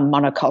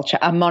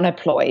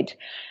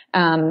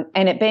 And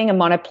it being a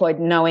monoploid,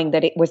 knowing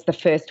that it was the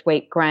first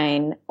wheat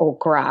grain or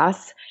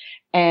grass,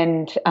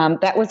 and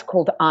that was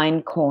called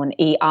einkorn,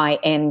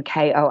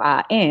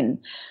 E-I-N-K-O-R-N.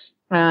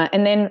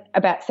 And then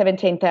about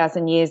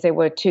 17,000 years, there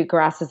were two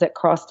grasses that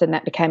crossed, and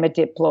that became a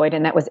diploid,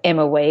 and that was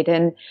emmer wheat.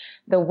 And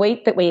the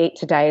wheat that we eat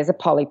today is a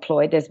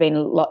polyploid. There's been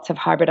lots of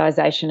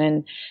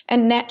hybridization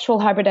and natural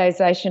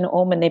hybridization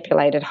or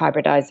manipulated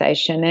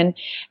hybridization.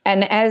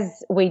 And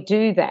as we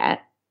do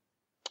that,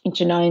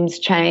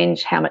 genomes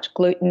change, how much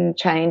gluten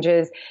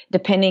changes,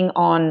 depending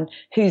on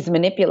who's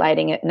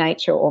manipulating it,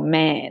 nature or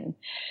man.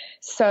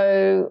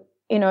 So,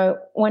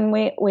 when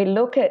we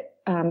look at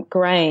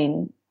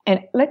grain,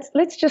 and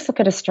let's just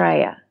look at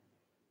Australia.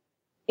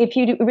 If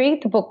you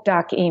read the book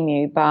Dark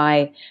Emu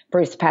by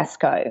Bruce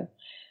Pascoe,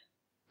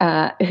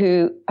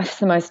 who is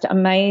the most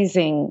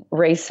amazing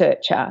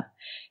researcher.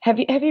 Have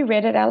you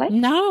read it, Alex?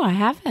 No, I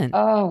haven't.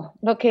 Oh,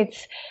 look,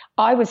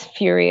 I was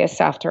furious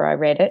after I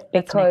read it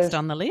because that's next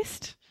on the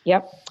list.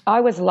 Yep,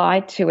 I was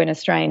lied to in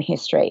Australian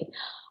history.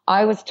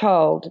 I was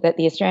told that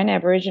the Australian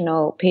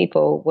Aboriginal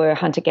people were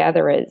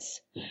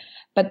hunter-gatherers,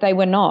 but they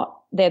were not.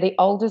 they're the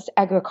oldest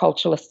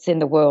agriculturalists in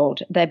the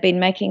world. They've been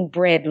making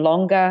bread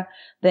longer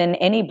than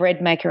any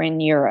bread maker in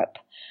Europe.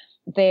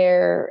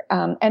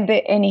 And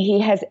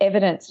he has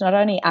evidence, not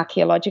only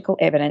archaeological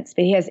evidence,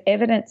 but he has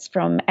evidence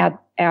from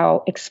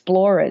our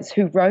explorers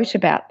who wrote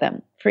about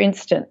them. For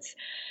instance,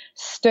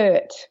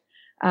 Sturt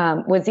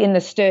was in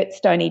the Sturt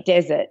Stony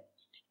Desert,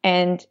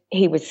 and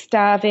he was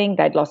starving.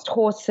 They'd lost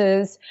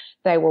horses.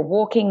 They were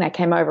walking. They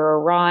came over a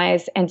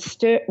rise, and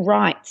Sturt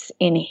writes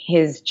in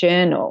his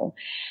journal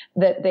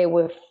that there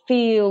were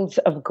fields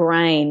of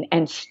grain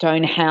and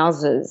stone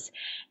houses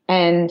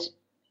and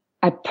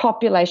a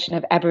population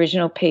of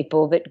Aboriginal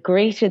people that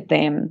greeted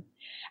them,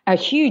 a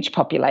huge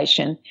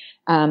population,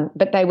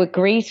 but they were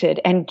greeted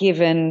and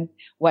given,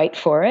 wait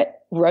for it,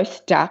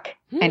 roast duck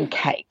and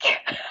cake.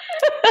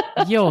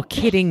 You're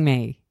kidding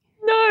me.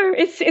 No,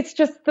 it's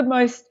just the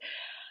most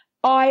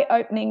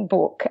eye-opening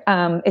book.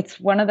 It's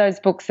one of those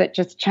books that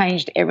just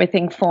changed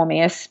everything for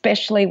me,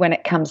 especially when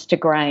it comes to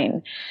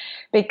grain,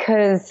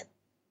 because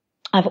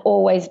I've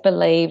always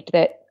believed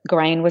that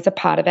grain was a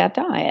part of our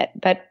diet.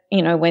 But,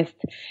 with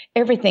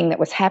everything that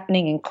was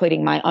happening,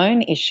 including my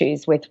own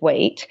issues with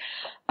wheat,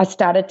 I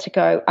started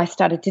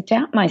to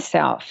doubt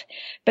myself.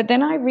 But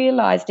then I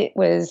realized it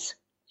was,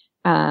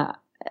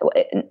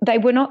 they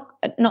were not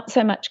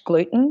so much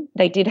gluten.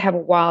 They did have a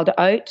wild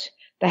oat.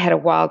 They had a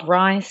wild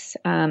rice.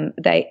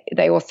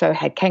 They also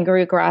had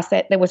kangaroo grass.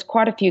 There was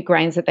quite a few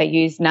grains that they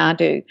used,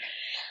 nardoo.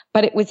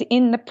 But it was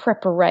in the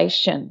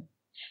preparation,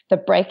 the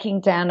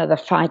breaking down of the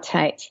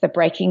phytates, the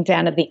breaking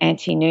down of the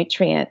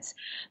anti-nutrients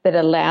that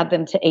allowed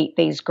them to eat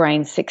these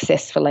grains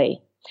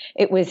successfully.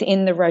 It was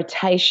in the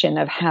rotation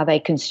of how they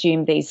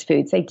consumed these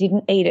foods. They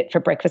didn't eat it for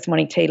breakfast,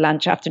 morning tea,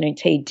 lunch, afternoon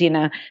tea,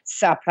 dinner,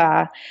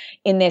 supper,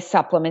 in their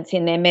supplements,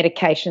 in their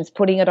medications,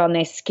 putting it on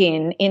their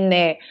skin, in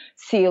their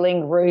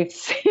ceiling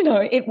roofs.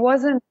 It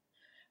wasn't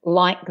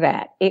like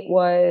that. It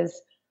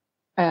was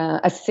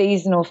a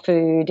seasonal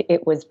food.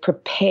 It was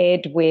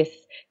prepared with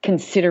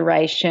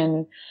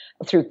consideration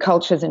through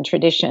cultures and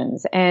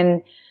traditions.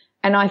 And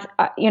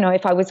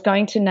if I was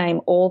going to name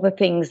all the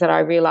things that I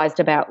realized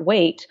about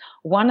wheat,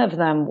 one of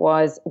them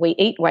was we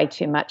eat way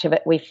too much of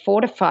it. We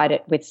fortified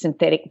it with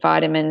synthetic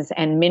vitamins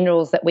and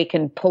minerals that we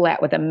can pull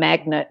out with a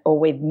magnet or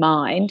with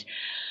mind.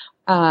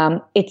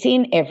 It's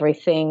in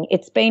everything.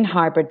 It's been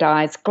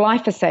hybridized.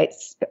 Glyphosate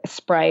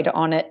sprayed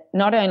on it,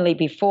 not only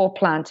before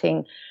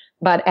planting,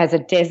 but as a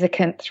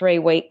desiccant 3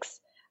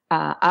 weeks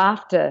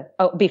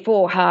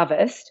before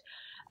harvest.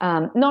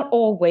 Not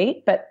all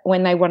wheat, but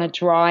when they want to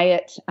dry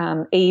it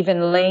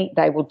evenly,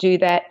 they will do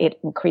that. It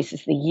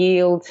increases the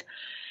yield.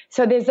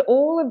 So there's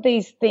all of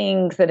these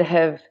things that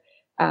have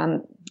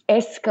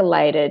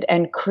escalated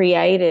and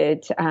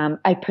created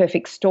a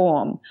perfect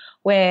storm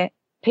where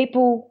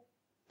people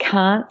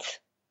can't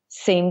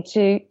seem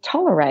to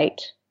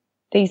tolerate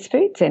these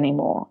foods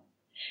anymore.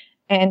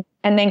 And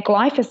then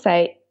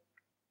glyphosate,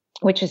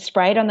 which is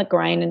sprayed on the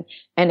grain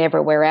and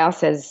everywhere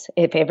else, as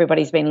if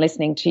everybody's been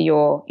listening to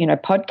your,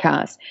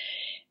 podcast,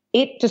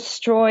 it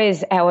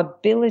destroys our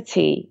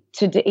ability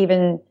to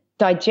even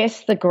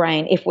digest the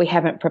grain if we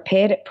haven't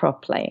prepared it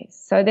properly.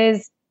 So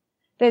there's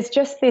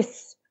just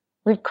this,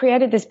 we've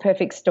created this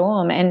perfect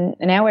storm, and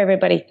now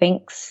everybody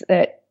thinks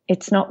that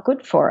it's not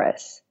good for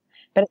us.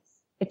 But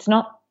it's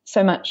not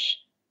so much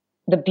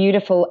the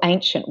beautiful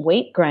ancient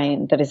wheat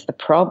grain that is the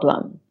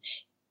problem.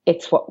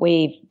 It's what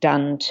we've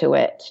done to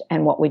it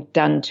and what we've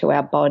done to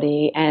our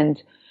body,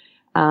 and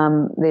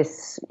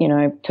this,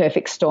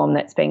 perfect storm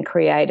that's been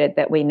created,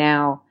 that we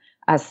now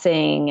are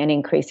seeing an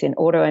increase in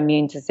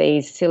autoimmune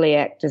disease,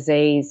 celiac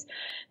disease,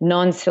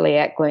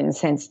 non-celiac gluten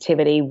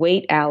sensitivity,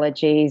 wheat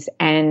allergies,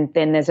 and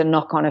then there's a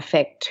knock-on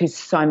effect to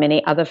so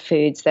many other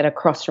foods that are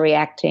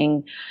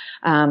cross-reacting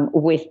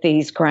with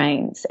these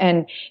grains.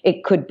 And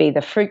it could be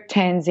the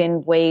fructans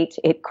in wheat,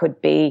 it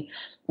could be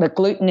the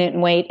gluten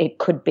in wheat, it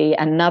could be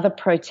another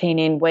protein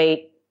in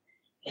wheat.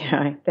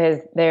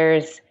 It's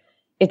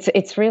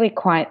really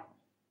quite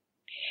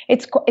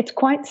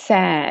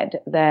sad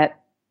that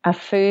a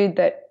food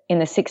that in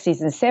the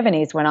 60s and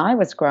 70s when I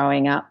was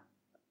growing up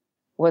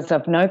was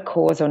of no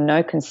cause or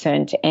no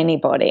concern to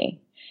anybody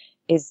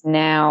is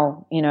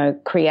now,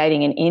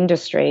 creating an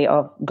industry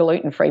of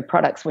gluten-free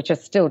products, which are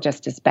still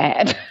just as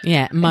bad.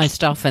 Yeah,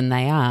 most often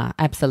they are,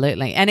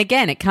 absolutely. And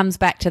again, it comes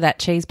back to that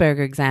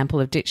cheeseburger example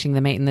of ditching the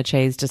meat and the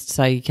cheese just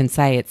so you can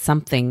say it's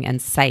something and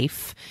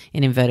safe,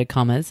 in inverted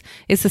commas.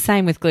 It's the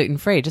same with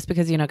gluten-free. Just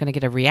because you're not going to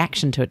get a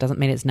reaction to it doesn't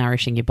mean it's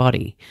nourishing your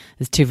body.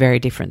 There's two very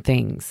different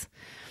things.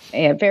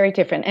 Yeah, very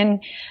different.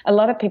 And a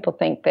lot of people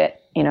think that,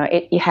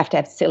 you have to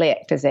have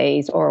celiac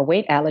disease or a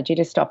wheat allergy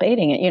to stop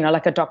eating it.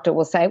 Like a doctor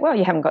will say, well,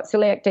 you haven't got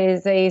celiac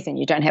disease and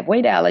you don't have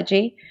wheat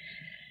allergy,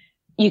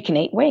 you can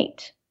eat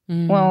wheat.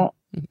 Well,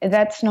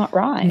 that's not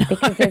right. No,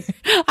 because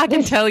I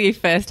can tell you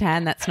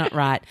firsthand that's not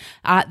right.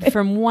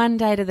 From one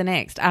day to the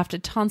next, after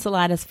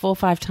tonsillitis 4 or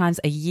 5 times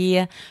a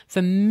year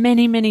for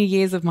many, many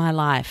years of my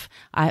life,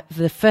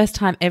 the first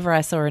time ever I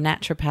saw a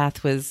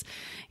naturopath was,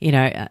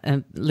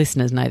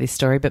 listeners know this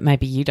story, but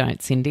maybe you don't,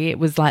 Cyndi. It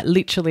was like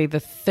literally the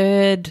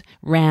third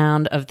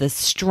round of the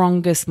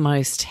strongest,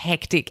 most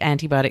hectic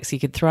antibiotics you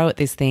could throw at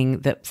this thing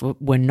that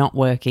were not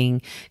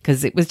working,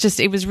 because it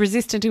was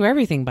resistant to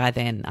everything by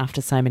then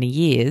after so many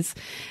years.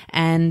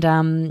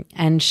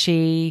 And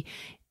she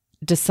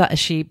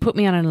put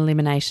me on an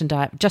elimination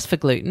diet just for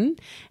gluten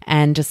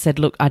and just said,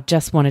 look, I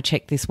just want to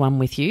check this one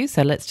with you.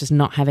 So let's just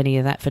not have any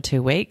of that for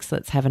 2 weeks.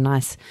 Let's have a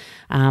nice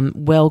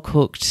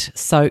well-cooked,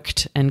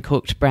 soaked and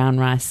cooked brown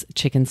rice,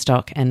 chicken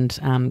stock and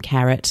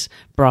carrot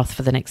broth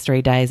for the next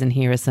 3 days. And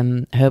here are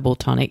some herbal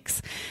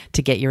tonics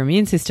to get your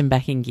immune system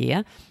back in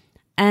gear.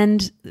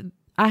 And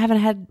I haven't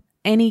had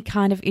any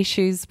kind of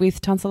issues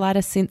with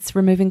tonsillitis since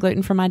removing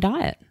gluten from my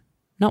diet.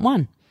 Not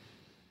one.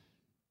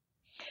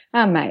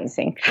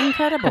 Amazing.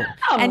 Incredible.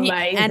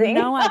 Amazing. And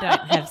no, I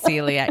don't have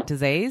celiac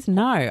disease.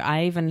 No,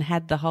 I even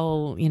had the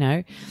whole,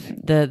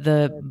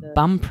 the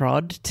bum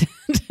prod to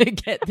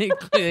get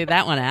clear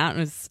that one out. It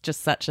was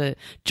just such a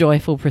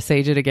joyful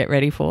procedure to get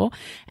ready for.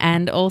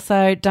 And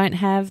also don't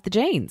have the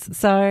genes.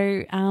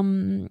 So,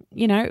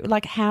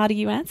 how do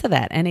you answer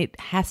that? And it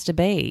has to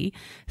be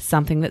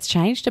something that's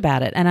changed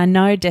about it. And I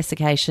know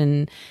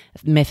desiccation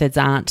methods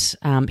aren't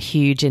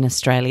huge in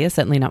Australia,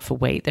 certainly not for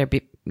wheat. They're a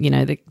bit,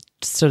 they're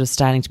sort of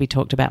starting to be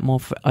talked about more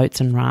for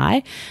oats and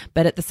rye.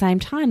 But at the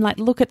same time,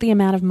 look at the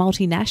amount of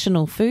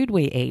multinational food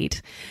we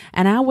eat,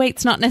 and our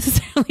wheat's not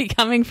necessarily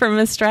coming from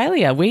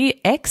Australia.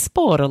 We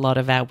export a lot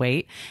of our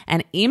wheat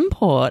and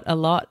import a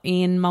lot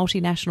in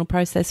multinational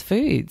processed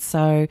foods.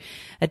 So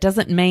it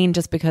doesn't mean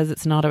just because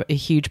it's not a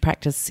huge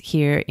practice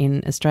here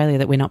in Australia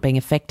that we're not being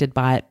affected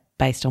by it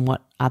based on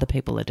what other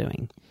people are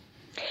doing.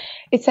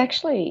 It's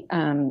actually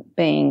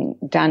being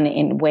done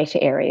in wet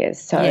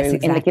areas. So yes,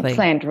 exactly. In the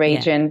Gippsland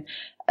region,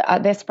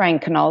 they're spraying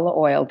canola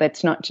oil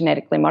that's not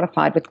genetically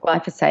modified with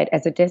glyphosate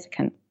as a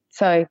desiccant.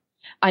 So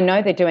I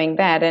know they're doing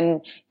that.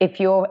 And if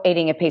you're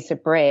eating a piece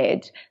of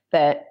bread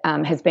that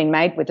has been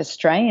made with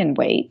Australian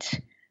wheat,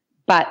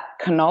 but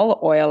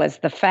canola oil is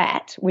the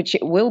fat, which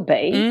it will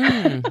be.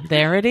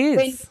 There it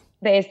is.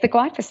 There's the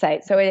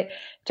glyphosate. So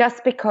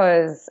just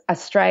because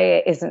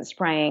Australia isn't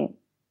spraying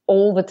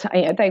all the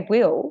time, they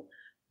will,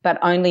 but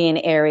only in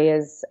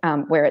areas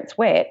where it's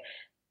wet.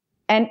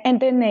 And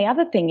then the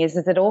other thing is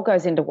it all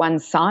goes into one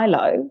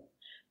silo.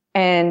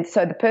 And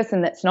so the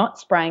person that's not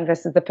spraying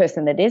versus the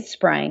person that is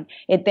spraying,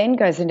 it then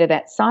goes into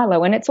that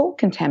silo and it's all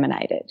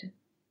contaminated.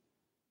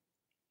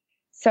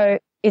 So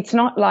it's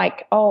not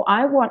like, oh,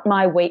 I want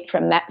my wheat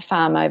from that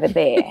farm over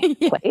there,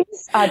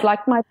 please. I'd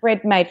like my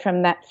bread made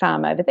from that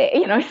farm over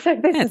there. So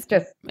this is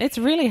just... It's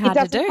really hard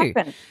to do.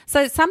 Happen.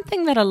 So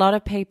something that a lot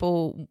of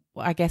people,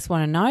 I guess,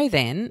 want to know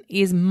then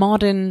is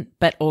modern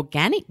but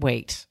organic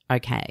wheat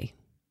okay?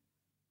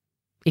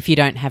 If you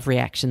don't have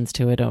reactions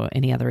to it or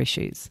any other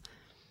issues?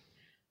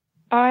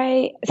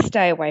 I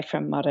stay away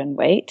from modern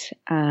wheat.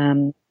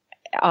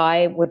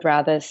 I would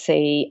rather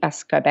see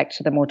us go back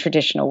to the more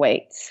traditional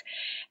wheats.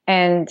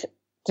 And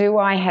do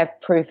I have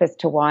proof as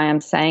to why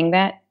I'm saying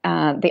that?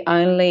 The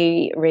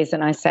only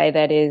reason I say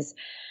that is,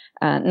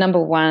 number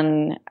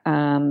one,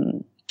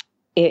 the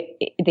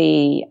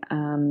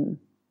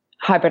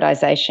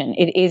hybridization.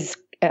 It is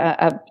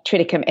a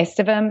Triticum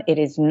estivum. It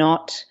is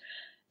not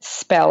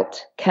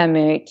spelt,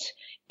 kamut,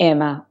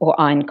 emmer or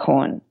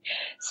einkorn.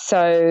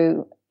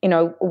 So,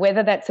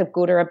 whether that's a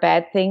good or a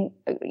bad thing,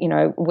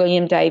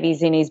 William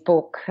Davies in his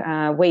book,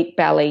 Wheat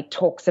Belly,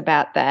 talks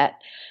about that,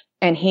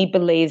 and he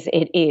believes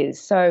it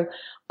is. So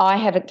I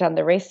haven't done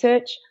the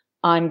research.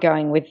 I'm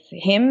going with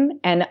him,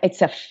 and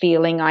it's a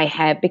feeling I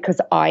have because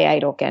I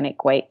ate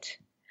organic wheat.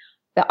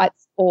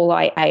 That's all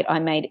I ate. I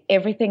made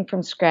everything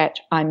from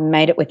scratch. I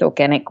made it with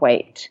organic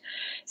wheat.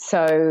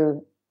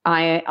 So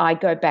I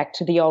go back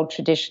to the old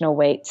traditional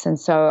wheats, and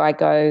so I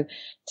go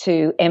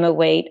to Emma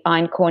wheat,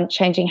 einkorn.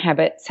 Changing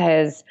Habits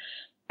has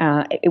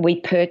we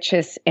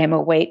purchase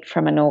Emma wheat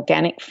from an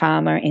organic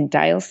farmer in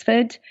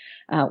Daylesford.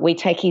 We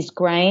take his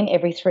grain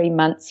every 3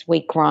 months.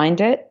 We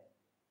grind it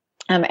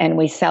and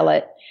we sell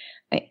it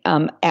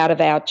out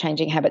of our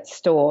Changing Habits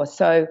store.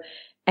 So,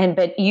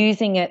 but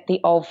using it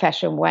the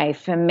old-fashioned way,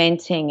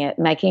 fermenting it,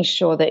 making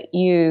sure that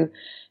you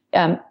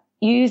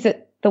use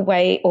it the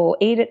way or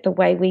eat it the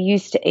way we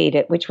used to eat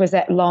it, which was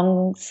that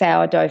long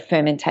sourdough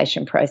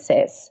fermentation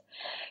process.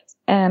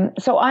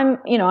 So I'm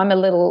a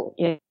little,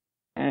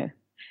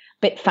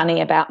 bit funny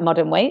about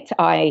modern wheat.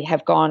 I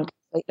have gone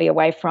completely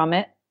away from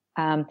it.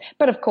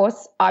 But of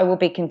course I will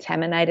be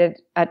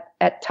contaminated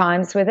at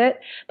times with it.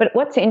 But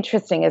what's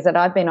interesting is that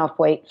I've been off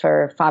wheat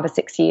for 5 or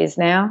 6 years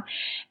now.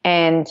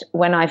 And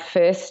when I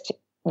first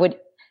would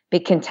be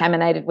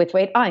contaminated with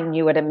wheat, I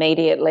knew it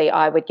immediately.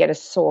 I would get a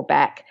sore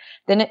back.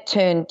 Then it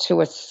turned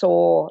to a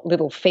sore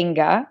little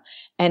finger,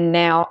 and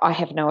now I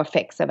have no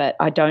effects of it.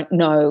 I don't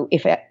know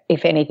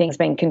if anything's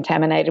been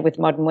contaminated with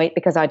modern wheat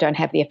because I don't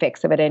have the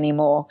effects of it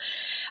anymore.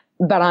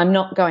 But I'm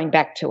not going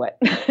back to it.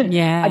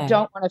 Yeah. I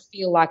don't want to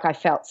feel like I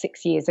felt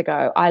 6 years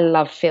ago. I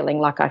love feeling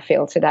like I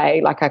feel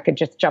today, like I could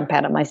just jump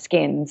out of my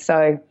skin.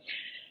 So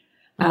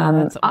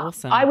that's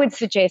awesome. I would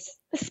suggest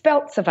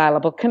spelt's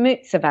available,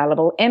 kamut's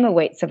available, emmer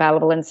wheat's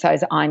available, and so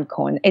is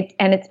einkorn.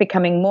 And it's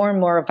becoming more and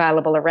more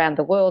available around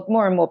the world.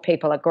 More and more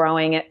people are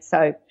growing it.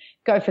 So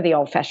go for the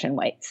old-fashioned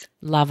wheats.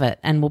 Love it.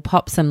 And we'll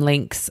pop some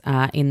links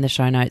in the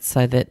show notes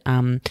so that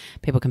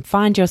people can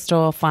find your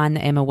store, find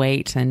the emmer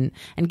wheat, and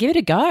give it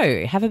a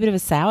go. Have a bit of a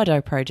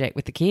sourdough project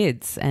with the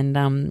kids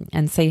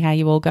and see how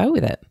you all go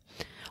with it.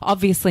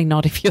 Obviously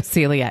not if you're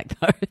celiac,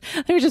 though.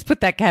 Let me just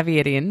put that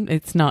caveat in.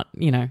 It's not,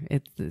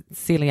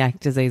 celiac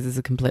disease is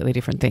a completely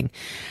different thing.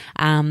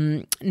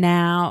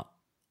 Now,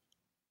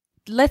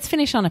 let's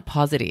finish on a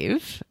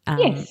positive.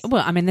 Yes.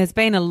 Well, I mean, there's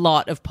been a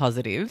lot of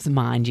positives,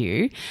 mind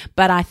you,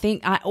 but I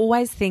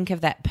always think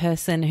of that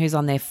person who's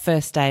on their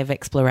first day of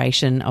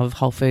exploration of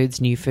whole foods,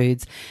 new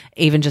foods,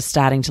 even just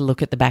starting to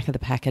look at the back of the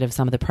packet of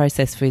some of the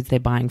processed foods they're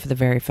buying for the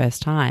very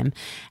first time,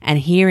 and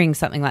hearing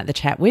something like the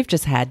chat we've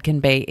just had can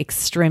be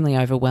extremely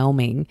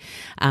overwhelming,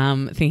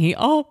 thinking,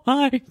 oh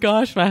my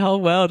gosh, my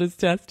whole world is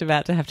just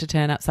about to have to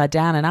turn upside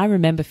down. And I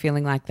remember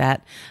feeling like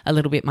that a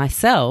little bit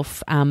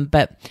myself,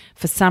 but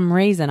for some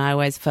reason I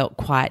always felt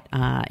quite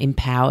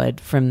empowered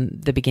from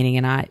the beginning,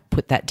 and I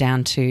put that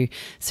down to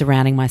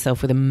surrounding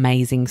myself with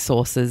amazing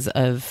sources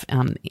of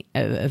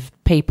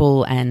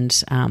people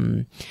and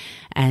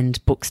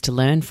books to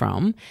learn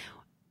from.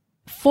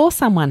 For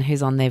someone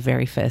who's on their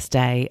very first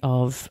day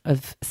of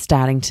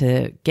starting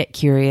to get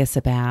curious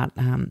about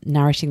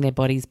nourishing their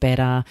bodies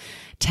better,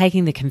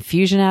 taking the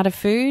confusion out of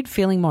food,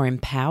 feeling more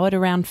empowered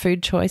around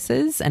food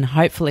choices, and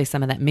hopefully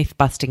some of that myth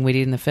busting we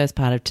did in the first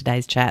part of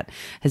today's chat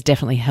has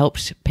definitely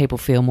helped people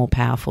feel more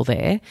powerful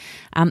there.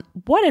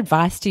 What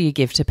advice do you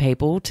give to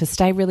people to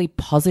stay really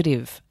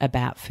positive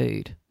about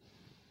food?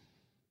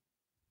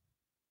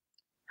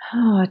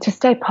 Oh, to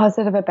stay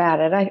positive about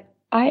it.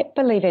 I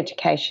believe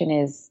education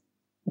is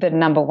the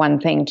number one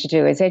thing to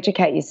do, is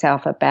educate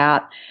yourself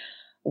about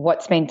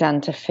what's been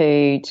done to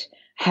food,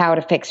 how it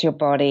affects your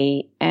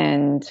body,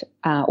 and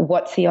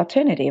what's the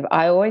alternative.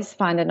 I always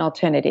find an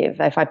alternative.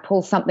 If I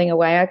pull something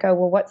away, I go,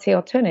 well, what's the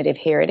alternative?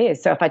 Here it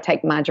is. So if I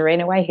take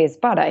margarine away, here's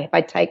butter. If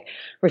I take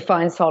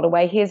refined salt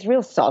away, here's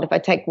real salt. If I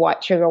take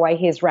white sugar away,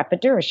 here's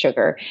Rapadura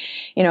sugar.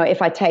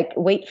 If I take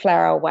wheat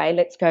flour away,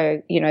 let's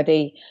go,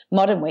 the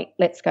modern wheat,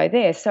 let's go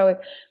there. So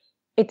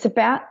it's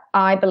about,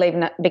 I believe,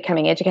 in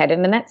becoming educated,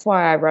 and that's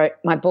why I wrote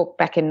my book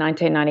back in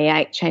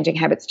 1998, Changing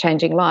Habits,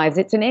 Changing Lives.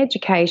 It's an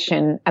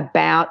education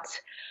about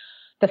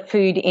the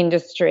food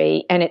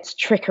industry and its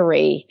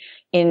trickery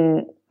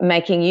in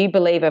making you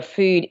believe a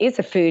food is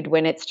a food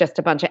when it's just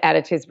a bunch of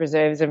additives,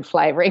 preservatives, and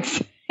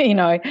flavorings.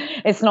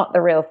 It's not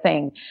the real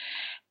thing.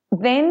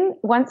 Then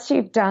once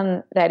you've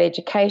done that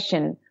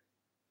education,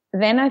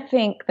 then I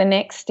think the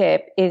next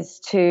step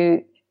is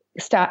to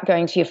start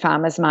going to your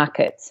farmers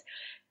markets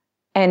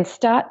and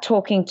start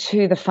talking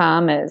to the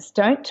farmers.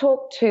 Don't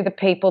talk to the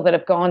people that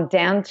have gone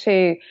down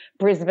to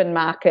Brisbane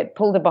market,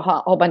 pulled a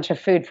whole bunch of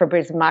food for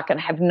Brisbane market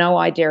and have no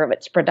idea of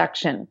its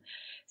production.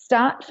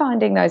 Start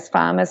finding those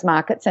farmers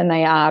markets, and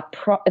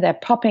they're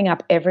popping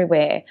up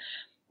everywhere,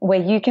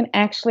 where you can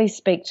actually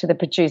speak to the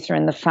producer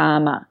and the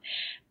farmer,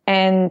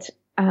 and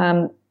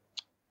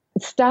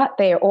start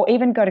there, or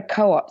even go to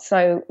co-ops.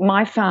 So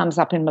my farm's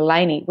up in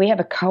Mullaney. We have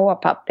a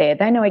co-op up there.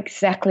 They know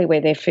exactly where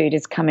their food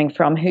is coming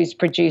from, who's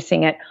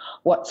producing it,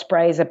 what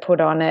sprays are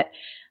put on it.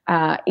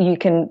 You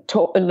can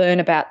learn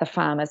about the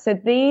farmer. So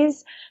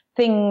these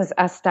things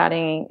are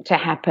starting to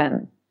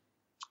happen.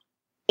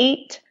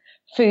 Eat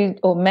food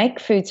or make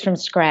foods from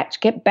scratch.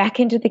 Get back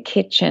into the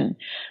kitchen,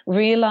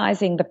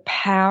 realizing the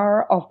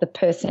power of the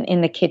person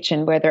in the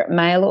kitchen, whether it's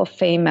male or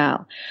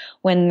female,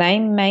 when they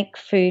make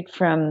food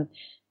from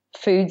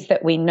foods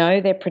that we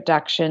know their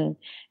production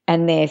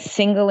and their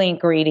single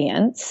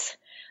ingredients,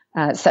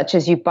 such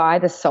as you buy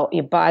the salt,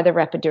 you buy the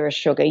Rapadura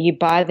sugar, you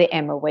buy the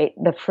emmer wheat,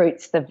 the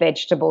fruits, the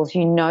vegetables,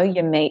 you know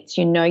your meats,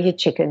 you know your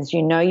chickens,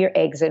 you know your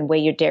eggs and where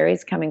your dairy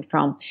is coming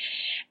from.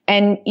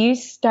 And you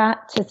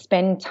start to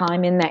spend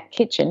time in that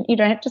kitchen. You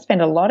don't have to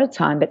spend a lot of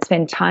time, but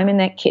spend time in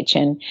that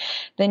kitchen.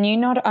 Then you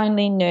not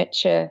only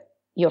nurture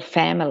your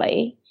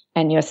family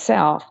and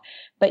yourself,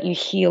 but you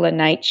heal a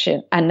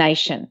nation.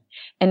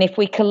 And if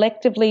we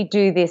collectively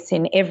do this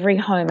in every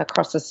home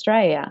across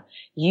Australia,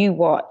 you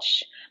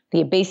watch.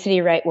 The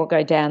obesity rate will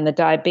go down, the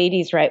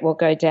diabetes rate will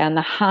go down,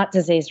 the heart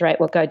disease rate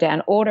will go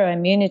down,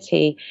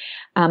 autoimmunity,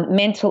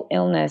 mental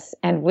illness,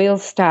 and we'll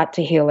start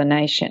to heal a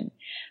nation.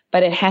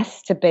 But it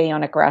has to be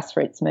on a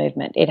grassroots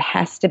movement. It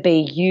has to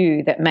be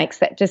you that makes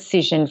that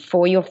decision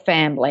for your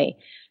family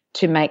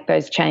to make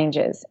those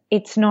changes.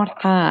 It's not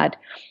hard.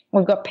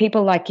 We've got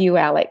people like you,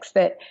 Alex,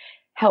 that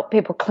help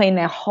people clean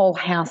their whole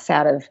house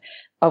out of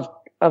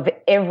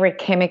every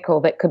chemical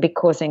that could be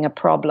causing a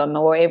problem,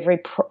 or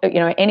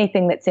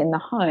anything that's in the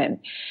home.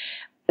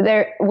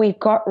 We've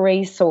got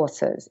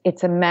resources.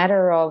 It's a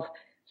matter of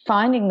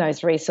finding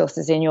those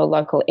resources in your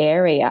local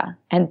area,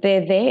 and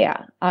they're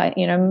there.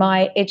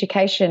 My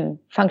education,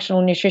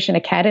 Functional Nutrition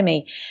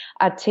Academy,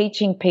 are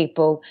teaching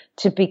people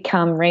to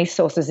become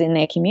resources in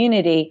their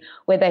community,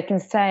 where they can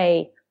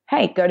say,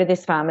 hey, go to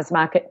this farmer's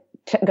market,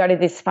 go to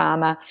this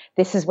farmer.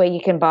 This is where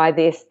you can buy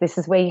this. This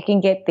is where you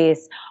can get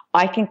this.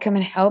 I can come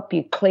and help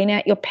you clean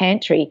out your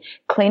pantry,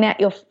 clean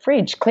out your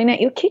fridge, clean out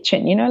your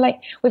kitchen. You know,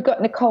 like we've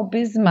got Nicole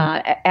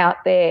Bismarck out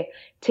there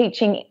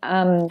teaching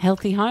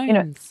healthy homes. You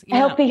know,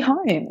 healthy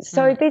homes.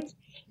 So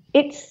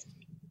it's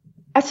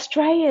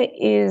Australia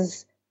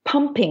is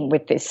pumping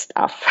with this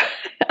stuff.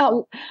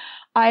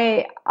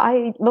 I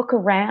look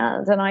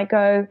around and I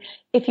go,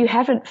 if you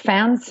haven't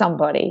found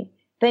somebody,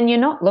 then you're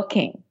not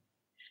looking.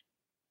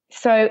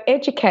 So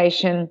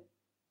education,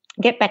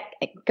 get back,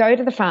 go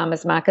to the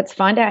farmers markets,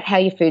 find out how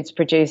your food's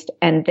produced,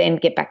 and then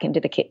get back into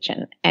the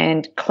kitchen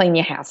and clean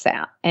your house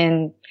out.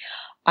 And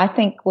I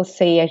think we'll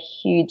see a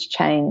huge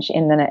change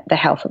in the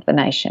health of the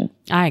nation.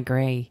 I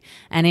agree.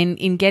 And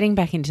in getting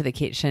back into the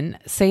kitchen,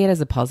 see it as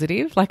a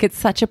positive. Like, it's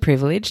such a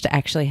privilege to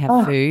actually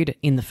have food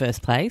in the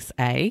first place,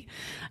 you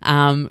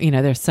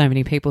know, there are so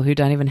many people who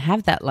don't even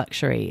have that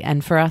luxury.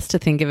 And for us to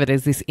think of it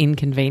as this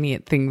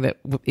inconvenient thing that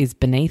is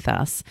beneath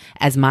us,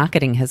 as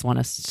marketing has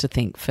wanted us to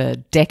think for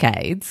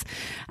decades,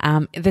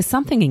 there's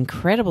something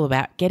incredible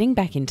about getting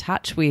back in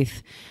touch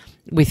with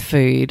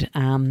food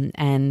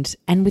and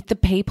with the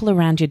people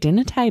around your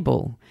dinner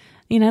table,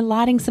 you know,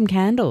 lighting some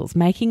candles,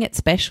 making it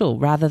special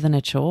rather than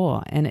a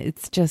chore. And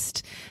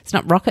it's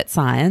not rocket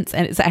science,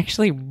 and it's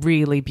actually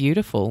really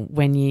beautiful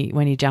when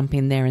you jump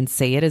in there and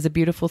see it as a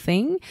beautiful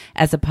thing,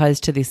 as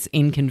opposed to this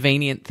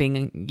inconvenient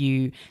thing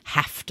you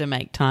have to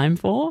make time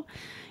for.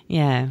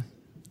 Yeah.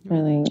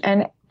 Really.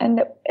 And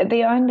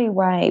the only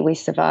way we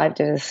survived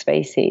as a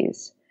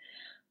species,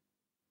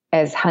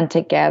 as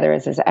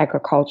hunter-gatherers, as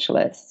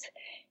agriculturalists,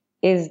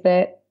 is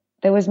that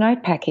there was no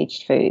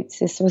packaged foods.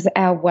 This was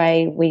our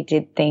way we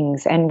did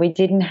things, and we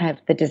didn't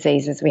have the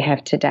diseases we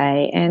have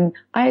today. And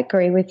I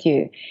agree with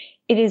you.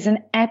 It is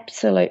an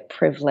absolute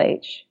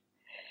privilege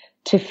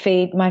to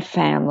feed my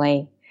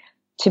family,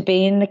 to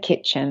be in the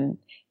kitchen.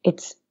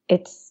 It's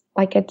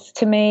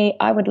to me,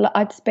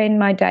 I'd spend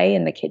my day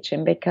in the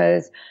kitchen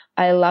because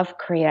I love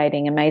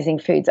creating amazing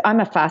foods. I'm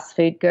a fast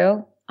food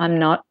girl. I'm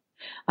not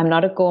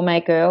a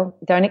gourmet girl.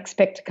 Don't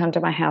expect to come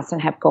to my house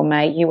and have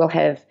gourmet. You will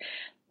have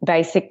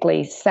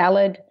basically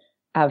salad,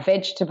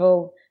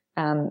 vegetable,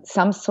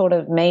 some sort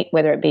of meat,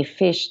 whether it be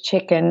fish,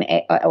 chicken,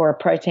 or a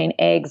protein,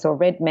 eggs or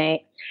red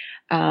meat.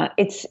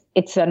 It's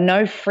a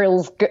no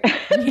frills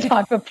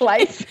type of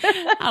place.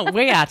 Oh,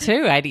 we are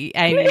too,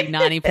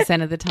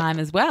 90% of the time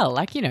as well.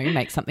 Like, you know, you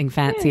make something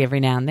fancy every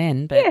now and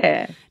then,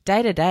 but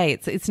day to day,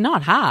 it's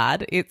not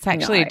hard. It's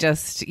actually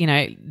just, you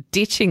know,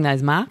 ditching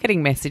those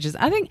marketing messages.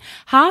 I think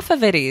half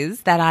of it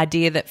is that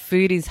idea that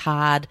food is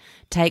hard,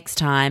 takes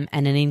time,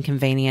 and an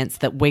inconvenience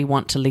that we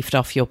want to lift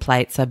off your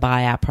plate, so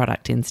buy our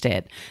product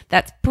instead.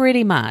 That's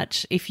pretty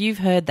much, if you've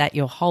heard that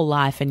your whole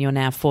life and you're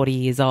now 40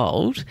 years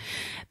old,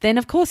 then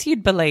of course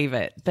you'd believe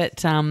it.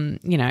 But,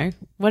 you know,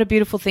 what a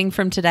beautiful thing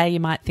from today you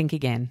might think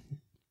again.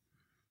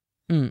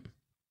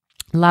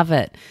 Love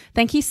it.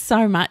 Thank you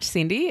so much,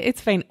 Cyndi.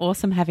 It's been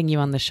awesome having you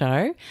on the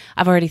show.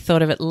 I've already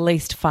thought of at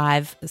least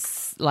 5,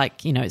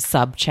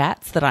 sub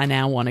chats that I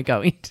now want to go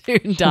into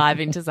and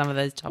dive into some of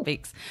those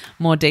topics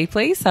more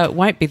deeply. So it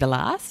won't be the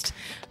last.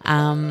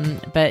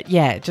 But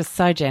yeah, just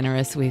so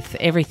generous with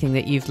everything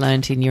that you've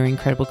learned in your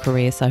incredible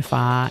career so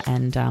far,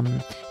 and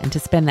to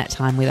spend that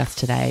time with us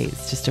today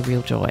is just a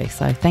real joy.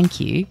 So thank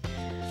you.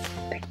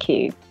 Thank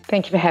you.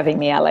 Thank you for having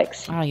me,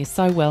 Alex. Oh, you're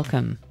so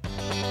welcome.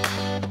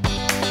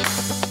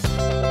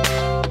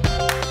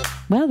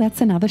 Well,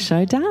 that's another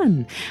show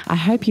done. I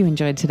hope you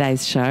enjoyed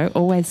today's show.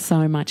 Always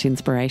so much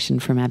inspiration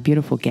from our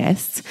beautiful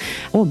guests,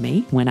 or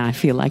me when I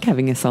feel like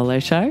having a solo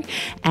show.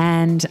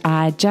 And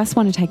I just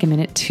want to take a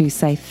minute to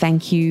say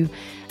thank you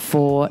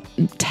for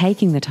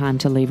taking the time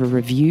to leave a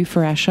review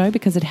for our show,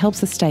 because it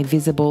helps us stay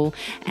visible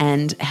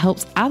and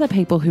helps other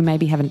people who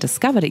maybe haven't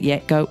discovered it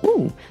yet go,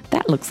 ooh,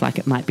 that looks like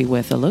it might be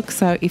worth a look.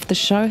 So if the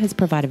show has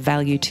provided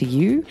value to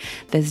you,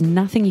 there's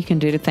nothing you can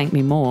do to thank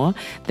me more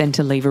than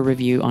to leave a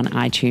review on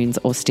iTunes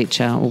or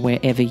Stitcher or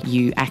wherever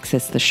you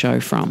access the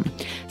show from.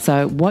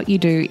 So what you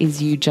do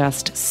is you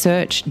just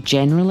search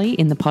generally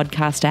in the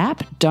podcast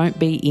app. Don't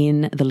be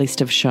in the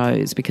list of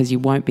shows, because you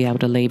won't be able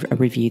to leave a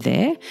review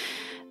there.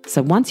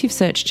 So once you've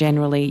searched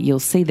generally, you'll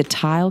see the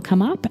tile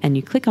come up, and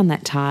you click on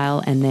that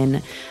tile, and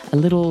then a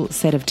little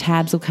set of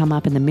tabs will come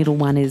up, and the middle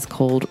one is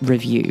called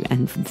review.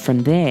 And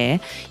from there,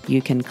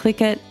 you can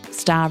click it,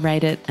 star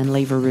rate it, and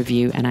leave a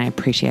review, and I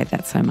appreciate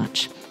that so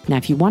much. Now,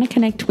 if you want to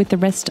connect with the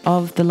rest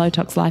of the Low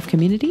Tox Life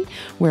community,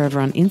 we're over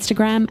on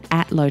Instagram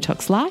at Low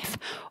Tox Life,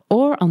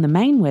 or on the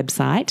main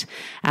website,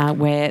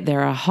 where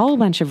there are a whole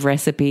bunch of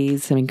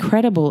recipes, some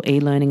incredible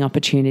e-learning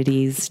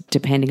opportunities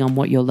depending on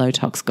what your low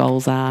tox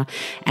goals are.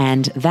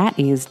 And that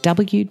is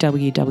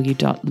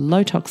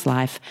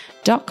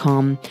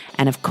www.lowtoxlife.com.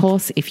 And of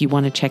course, if you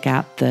want to check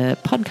out the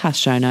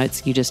podcast show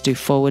notes, you just do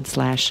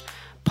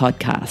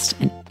 /podcast,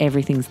 and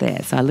everything's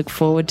there. So I look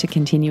forward to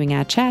continuing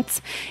our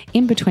chats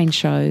in between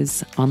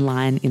shows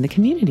online in the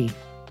community.